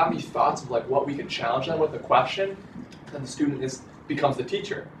challenge. Do you have any thoughts of like what we could challenge them with a question? And the student becomes the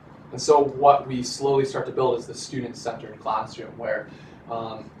teacher. And so what we slowly start to build is the student-centered classroom where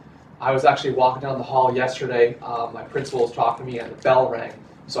I was actually walking down the hall yesterday. My principal was talking to me and the bell rang.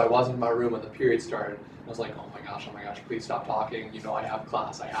 So I wasn't in my room when the period started. I was like, oh my gosh, please stop talking. You know I have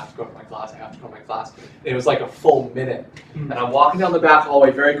class. I have to go to my class. I have to go to my class. And it was like a full minute. And I'm walking down the back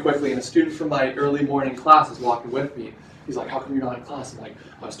hallway very quickly, and a student from my early morning class is walking with me. He's like, how come you're not in class? I'm like,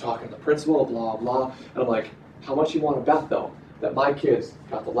 I was talking to the principal, blah, blah. And I'm like, how much you want to bet, though, that my kids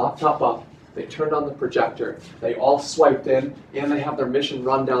got the laptop up, They turned on the projector, they all swiped in, and they have their mission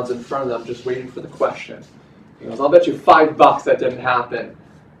rundowns in front of them just waiting for the question. He goes, I'll bet you $5 that didn't happen.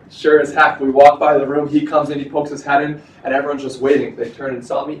 Sure as heck, we walk by the room, he comes in, he pokes his head in, and everyone's just waiting. They turned and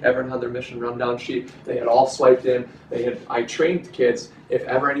saw me, everyone had their mission rundown sheet, they had all swiped in. I trained the kids, if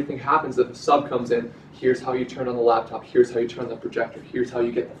ever anything happens, if a sub comes in, here's how you turn on the laptop, here's how you turn on the projector, here's how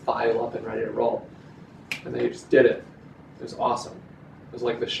you get the file up and ready to roll. And they just did it. It was awesome. It was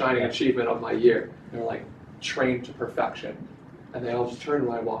like the shining achievement of my year. They were like trained to perfection. And they all just turned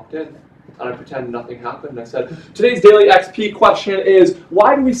when I walked in. And I pretended nothing happened. And I said, today's daily XP question is,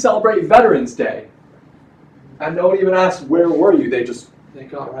 why do we celebrate Veterans Day? And no one even asked, where were you? They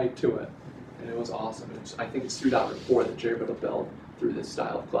got right to it. And it was awesome. And I think it's through that rapport that you're able to build through this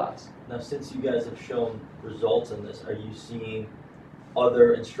style of class. Now, since you guys have shown results in this, are you seeing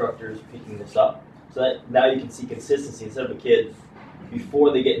other instructors picking this up? So that now you can see consistency instead of a kid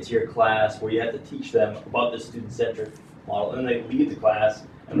before they get into your class where you have to teach them about this student-centric model, and then they leave the class,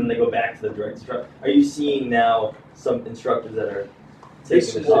 and then they go back to the direct instructor. Are you seeing now some instructors that are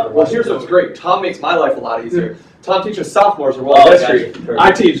taking this on? Well, here's what's great. Tom makes my life a lot easier. Tom teaches sophomores in world history.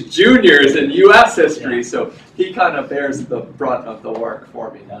 I teach juniors in U.S. history, so he kind of bears the brunt of the work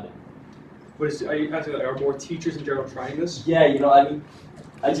for me. Are more teachers in general trying this? Yeah, you know, I mean,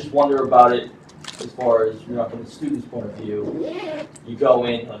 I just wonder about it as far as, you know, from the student's point of view. You go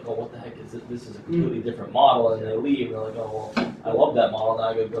in, like, oh, what the heck is it? This is a completely different model, and they leave, and they're like, oh, well, I love that model, now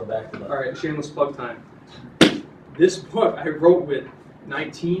I gotta go back to that. All right, shameless plug time. This book I wrote with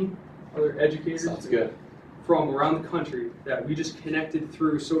 19 other educators. Sounds good. From around the country that we just connected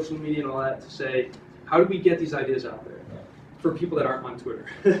through social media and all that to say, how do we get these ideas out there for people that aren't on Twitter?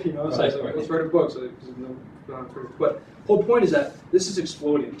 You know, so I was like, let's write a book. So there's no people on Twitter. But the whole point is that this is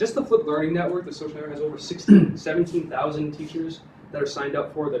exploding. Just the Flip Learning Network, the social network, has over 17,000 teachers that are signed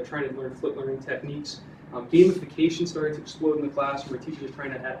up for that are trying to learn flip learning techniques. Gamification starting to explode in the classroom where teachers are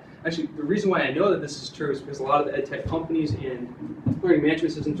trying to add. Actually, the reason why I know that this is true is because a lot of the ed tech companies and learning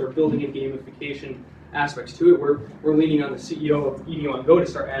management systems are building in gamification aspects to it. We're leaning on the CEO of EDU on Go to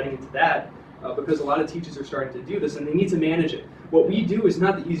start adding into that because a lot of teachers are starting to do this and they need to manage it. What we do is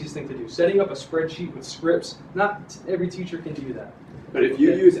not the easiest thing to do. Setting up a spreadsheet with scripts, not every teacher can do that. But if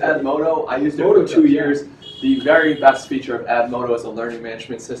you use Edmodo, I used it for 2 years. The very best feature of Edmodo as a learning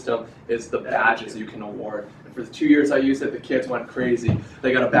management system is the badges you can award. And for the 2 years I used it, the kids went crazy.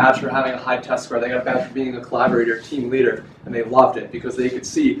 They got a badge for having a high test score. They got a badge for being a collaborator, team leader, and they loved it because they could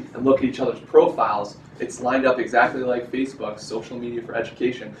see and look at each other's profiles. It's lined up exactly like Facebook, social media for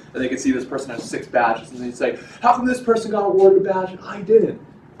education. And they could see this person has 6 badges, and they'd say, how come this person got awarded a badge and I didn't?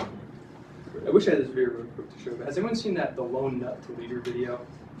 I wish I had this video really quick to show, but has anyone seen that The Lone Nut to Leader video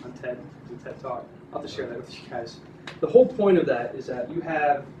on TED, the TED Talk? I'll have to share that with you guys. The whole point of that is that you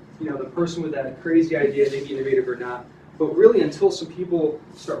have, you know, the person with that crazy idea, maybe innovative or not, but really until some people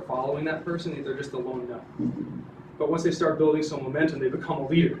start following that person, they're just a lone nut. But once they start building some momentum, they become a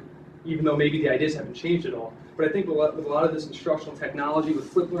leader, even though maybe the ideas haven't changed at all. But I think with a lot of this instructional technology, with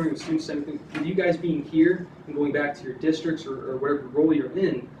flip learning, with student-centered, with you guys being here and going back to your districts or whatever role you're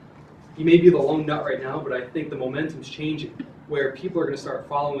in, you may be the lone nut right now, but I think the momentum's changing, where people are going to start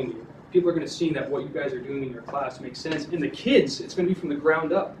following you. People are going to see that what you guys are doing in your class makes sense. And the kids, it's going to be from the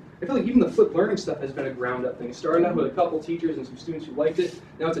ground up. I feel like even the flip learning stuff has been a ground up thing. It started out with a couple teachers and some students who liked it.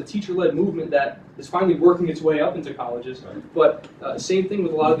 Now it's a teacher-led movement that is finally working its way up into colleges. But same thing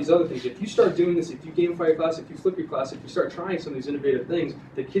with a lot of these other things. If you start doing this, if you gamify your class, if you flip your class, if you start trying some of these innovative things,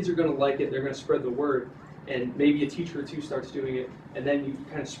 the kids are going to like it. They're going to spread the word. And maybe a teacher or two starts doing it, and then you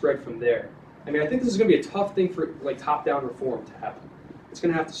kind of spread from there. I mean, I think this is going to be a tough thing for like top-down reform to happen. It's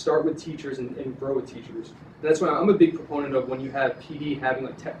going to have to start with teachers and grow with teachers. And that's why I'm a big proponent of when you have PD having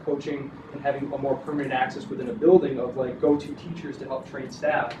like tech coaching and having a more permanent access within a building of like go-to teachers to help train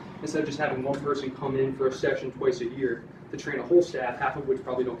staff instead of just having one person come in for a session twice a year to train a whole staff, half of which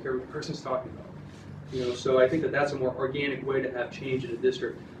probably don't care what the person's talking about. You know, so I think that that's a more organic way to have change in a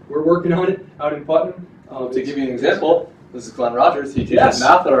district. We're working on it out in Putnam. To give you an example, this is Glenn Rogers. He teaches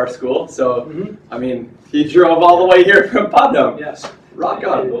math at our school, so I mean, he drove all the way here from Putnam. Yes, rock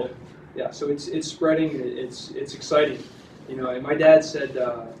on. Yeah, so it's spreading. It's exciting. You know, and my dad said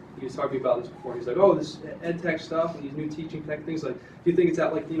he was talking about this before. He's like, oh, this ed tech stuff and these new teaching tech things. Like, do you think it's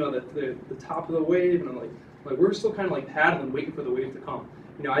at like the top of the wave? And I'm like we're still kind of like paddling, waiting for the wave to come.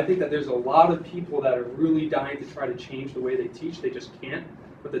 You know, I think that there's a lot of people that are really dying to try to change the way they teach. They just can't,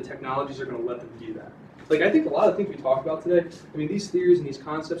 but the technologies are going to let them do that. Like, I think a lot of things we talk about today, I mean, these theories and these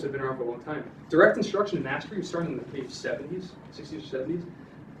concepts have been around for a long time. Direct instruction and mastery was started in the maybe 70s, 60s or 70s.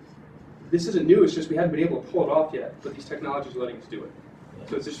 This isn't new, it's just we haven't been able to pull it off yet, but these technologies are letting us do it.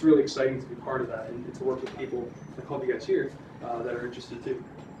 So it's just really exciting to be part of that and to work with people like all of you guys here that are interested too.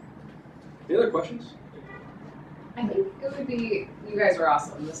 Any other questions? I think it would be, you guys are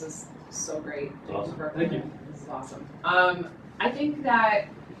awesome. This is so great. Awesome. For Thank you. This is awesome. I think that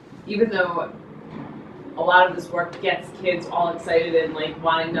even though a lot of this work gets kids all excited and like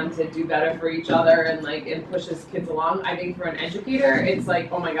wanting them to do better for each other and like it pushes kids along, I think for an educator, it's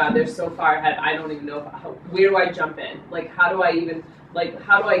like, oh my God, they're so far ahead. I don't even know where do I jump in? Like, how do I even, like,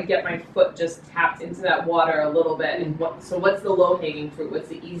 how do I get my foot just tapped into that water a little bit? And so what's the low-hanging fruit? What's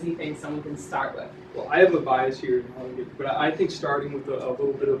the easy thing someone can start with? Well, I have a bias here, but I think starting with a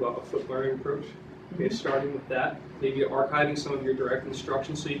little bit of a foot learning approach. Okay, starting with that, maybe archiving some of your direct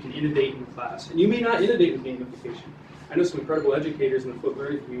instruction so you can innovate in class. And you may not innovate with gamification. I know some incredible educators in the foot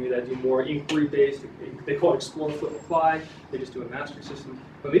learning community that do more inquiry-based. They call it explore, flip, apply. They just do a mastery system.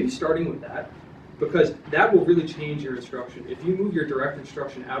 But maybe starting with that, because that will really change your instruction. If you move your direct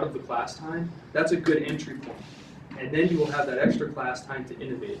instruction out of the class time, that's a good entry point. And then you will have that extra class time to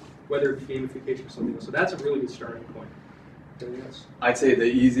innovate, whether it be gamification or something else. So that's a really good starting point. I'd say the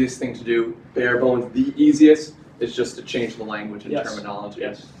easiest thing to do, bare bones, the easiest, is just to change the language and terminology.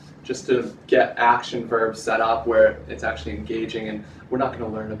 Yes. Just to get action verbs set up where it's actually engaging, and we're not going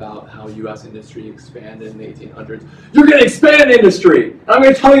to learn about how U.S. industry expanded in the 1800s. You're going to expand industry! And I'm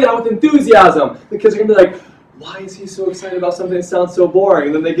going to tell you that with enthusiasm! The kids are going to be like, why is he so excited about something that sounds so boring?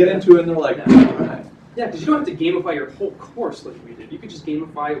 And then they get into it and they're like, all right. Yeah, because you don't have to gamify your whole course like we did. You could just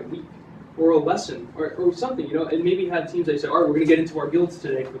gamify a week or a lesson or something, you know, and maybe have teams that say, all right, we're going to get into our guilds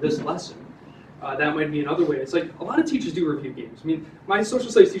today for this lesson. That might be another way. It's like a lot of teachers do review games. I mean, my social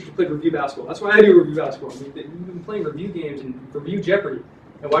studies teacher played review basketball. That's why I do review basketball. I mean, we've been playing review games and review Jeopardy.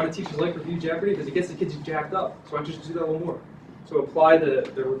 And why do teachers like review Jeopardy? Because it gets the kids jacked up. So why don't you just do that a little more? So apply the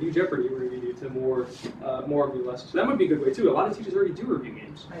review Jeopardy review to more of your lessons. So that might be a good way too. A lot of teachers already do review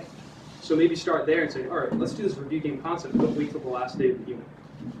games. Right. So maybe start there and say, all right, let's do this review game concept. Don't wait till the last day of the unit.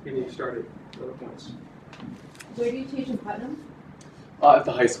 Maybe you start at other points. Where do you teach in Putnam? At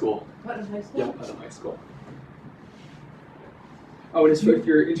the high school. Putnam High School? Yeah, Putnam High School. Oh, and if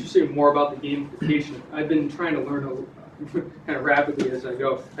you're interested in more about the gamification, I've been trying to learn kind of rapidly as I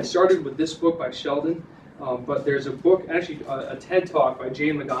go. I started with this book by Sheldon, but there's a book, actually a TED Talk by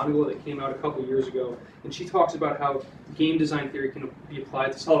Jane McGonigal that came out a couple years ago, and she talks about how game design theory can be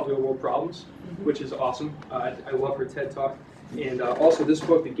applied to solve real-world problems, which is awesome. I love her TED Talk. And also this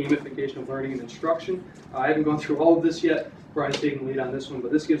book, The Gamification of Learning and Instruction. I haven't gone through all of this yet. Brian's taking the lead on this one,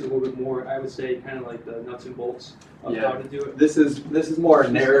 but this gives a little bit more, I would say, kind of like the nuts and bolts of how to do it. This is more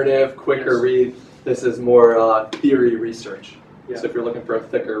narrative, quicker read. This is more theory research. Yeah. So if you're looking for a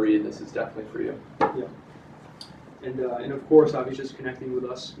thicker read, this is definitely for you. Yeah. And of course, obviously, just connecting with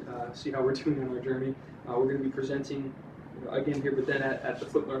us, see how we're doing on our journey. We're going to be presenting again here, but then at the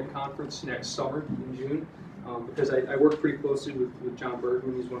Flip Learning Conference next summer in June. Because I work pretty closely with John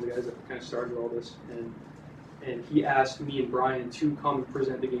Bergman. He's one of the guys that kind of started all this, and he asked me and Brian to come and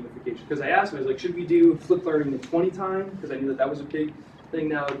present the gamification. Because I asked him, I was like, should we do Flip Learning in 20 time? Because I knew that was a big thing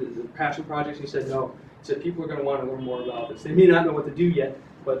now, the passion projects. And he said no. He said people are going to want to learn more about this. They may not know what to do yet,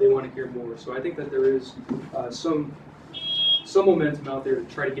 but they want to hear more. So I think that there is some momentum out there to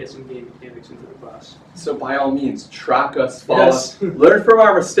try to get some game mechanics into the class. So by all means, track us, follow us, learn from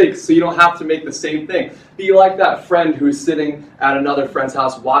our mistakes so you don't have to make the same thing. Be like that friend who's sitting at another friend's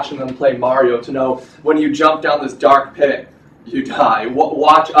house watching them play Mario to know when you jump down this dark pit, you die.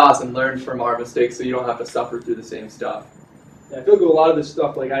 Watch us and learn from our mistakes so you don't have to suffer through the same stuff. Yeah, I feel like with a lot of this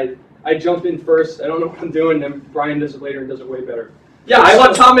stuff, like I jump in first, I don't know what I'm doing, then Brian does it later and does it way better. Yeah, I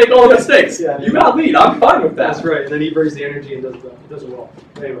let Tom make all the mistakes. Yeah, you got lead. I'm fine with that. That's right. And then he brings the energy and does it well.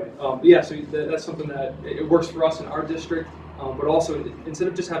 Anyway, yeah. So that's something that it works for us in our district. But also, instead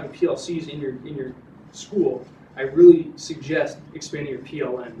of just having PLCs in your school, I really suggest expanding your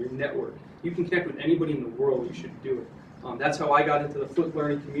PLN, your network. You can connect with anybody in the world. You should do it. That's how I got into the Flip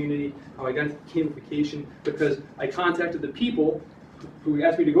Learning community. How I got into gamification, because I contacted the people who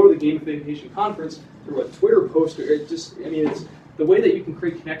asked me to go to the Gamification conference through a Twitter post. It's the way that you can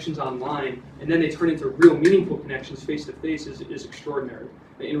create connections online and then they turn into real meaningful connections face-to-face is extraordinary.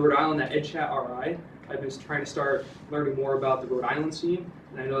 In Rhode Island, at EdChat RI, I've been trying to start learning more about the Rhode Island scene,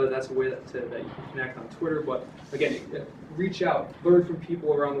 and I know that that's a way that you can connect on Twitter, but again, reach out, learn from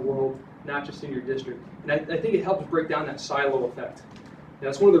people around the world, not just in your district. And I think it helps break down that silo effect.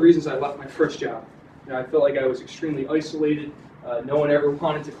 That's one of the reasons I left my first job. I felt like I was extremely isolated. No one ever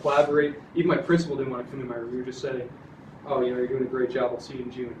wanted to collaborate. Even my principal didn't want to come to my room. We were just saying, oh, you're doing a great job, I'll see you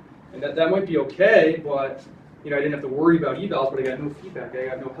in June. And that might be okay, but I didn't have to worry about evals, but I got no feedback, I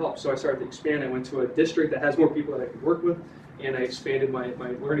got no help. So I started to expand. I went to a district that has more people that I could work with, and I expanded my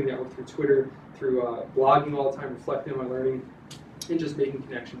learning network through Twitter, through blogging all the time, reflecting on my learning, and just making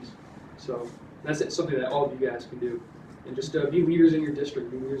connections. So that's something that all of you guys can do. And just be leaders in your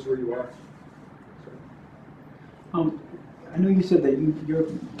district, be leaders where you are. So. I know you said that your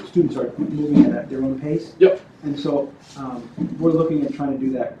students are moving at their own pace. Yep. And so we're looking at trying to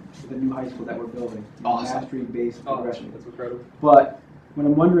do that with the new high school that we're building. Awesome. Mastery-based progression. That's incredible. But what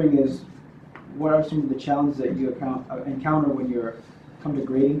I'm wondering is, what are some of the challenges that you encounter when you're come to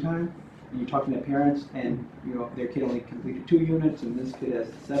grading time and you're talking to parents and their kid only completed 2 units and this kid has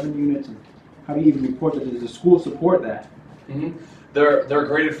 7 units, and how do you even report that? Does the school support that? Mm-hmm. They're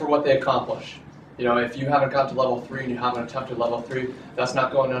graded for what they accomplish. If you haven't got to level 3 and you haven't attempted level 3, that's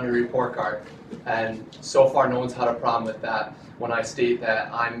not going on your report card. And so far, no one's had a problem with that. When I state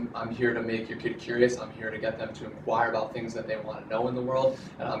that I'm here to make your kid curious, I'm here to get them to inquire about things that they want to know in the world,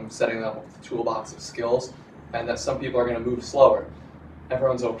 and I'm setting them up with a toolbox of skills, and that some people are going to move slower.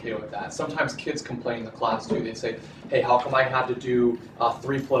 Everyone's okay with that. Sometimes kids complain in the class too. They say, hey, how come I had to do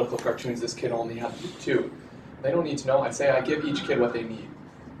 3 political cartoons, this kid only had to do 2? They don't need to know. I say I give each kid what they need.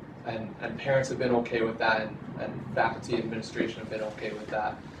 And parents have been okay with that, and faculty and administration have been okay with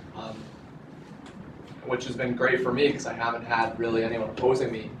that, which has been great for me because I haven't had really anyone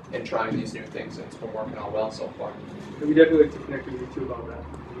opposing me in trying these new things, and it's been working out well so far. And we definitely like to connect with you too about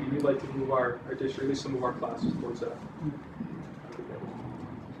that. We'd like to move our district, at least some of our classes, towards that.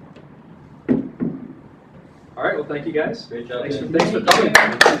 All right, well, thank you guys. Great job. Thanks for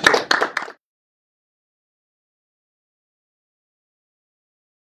coming.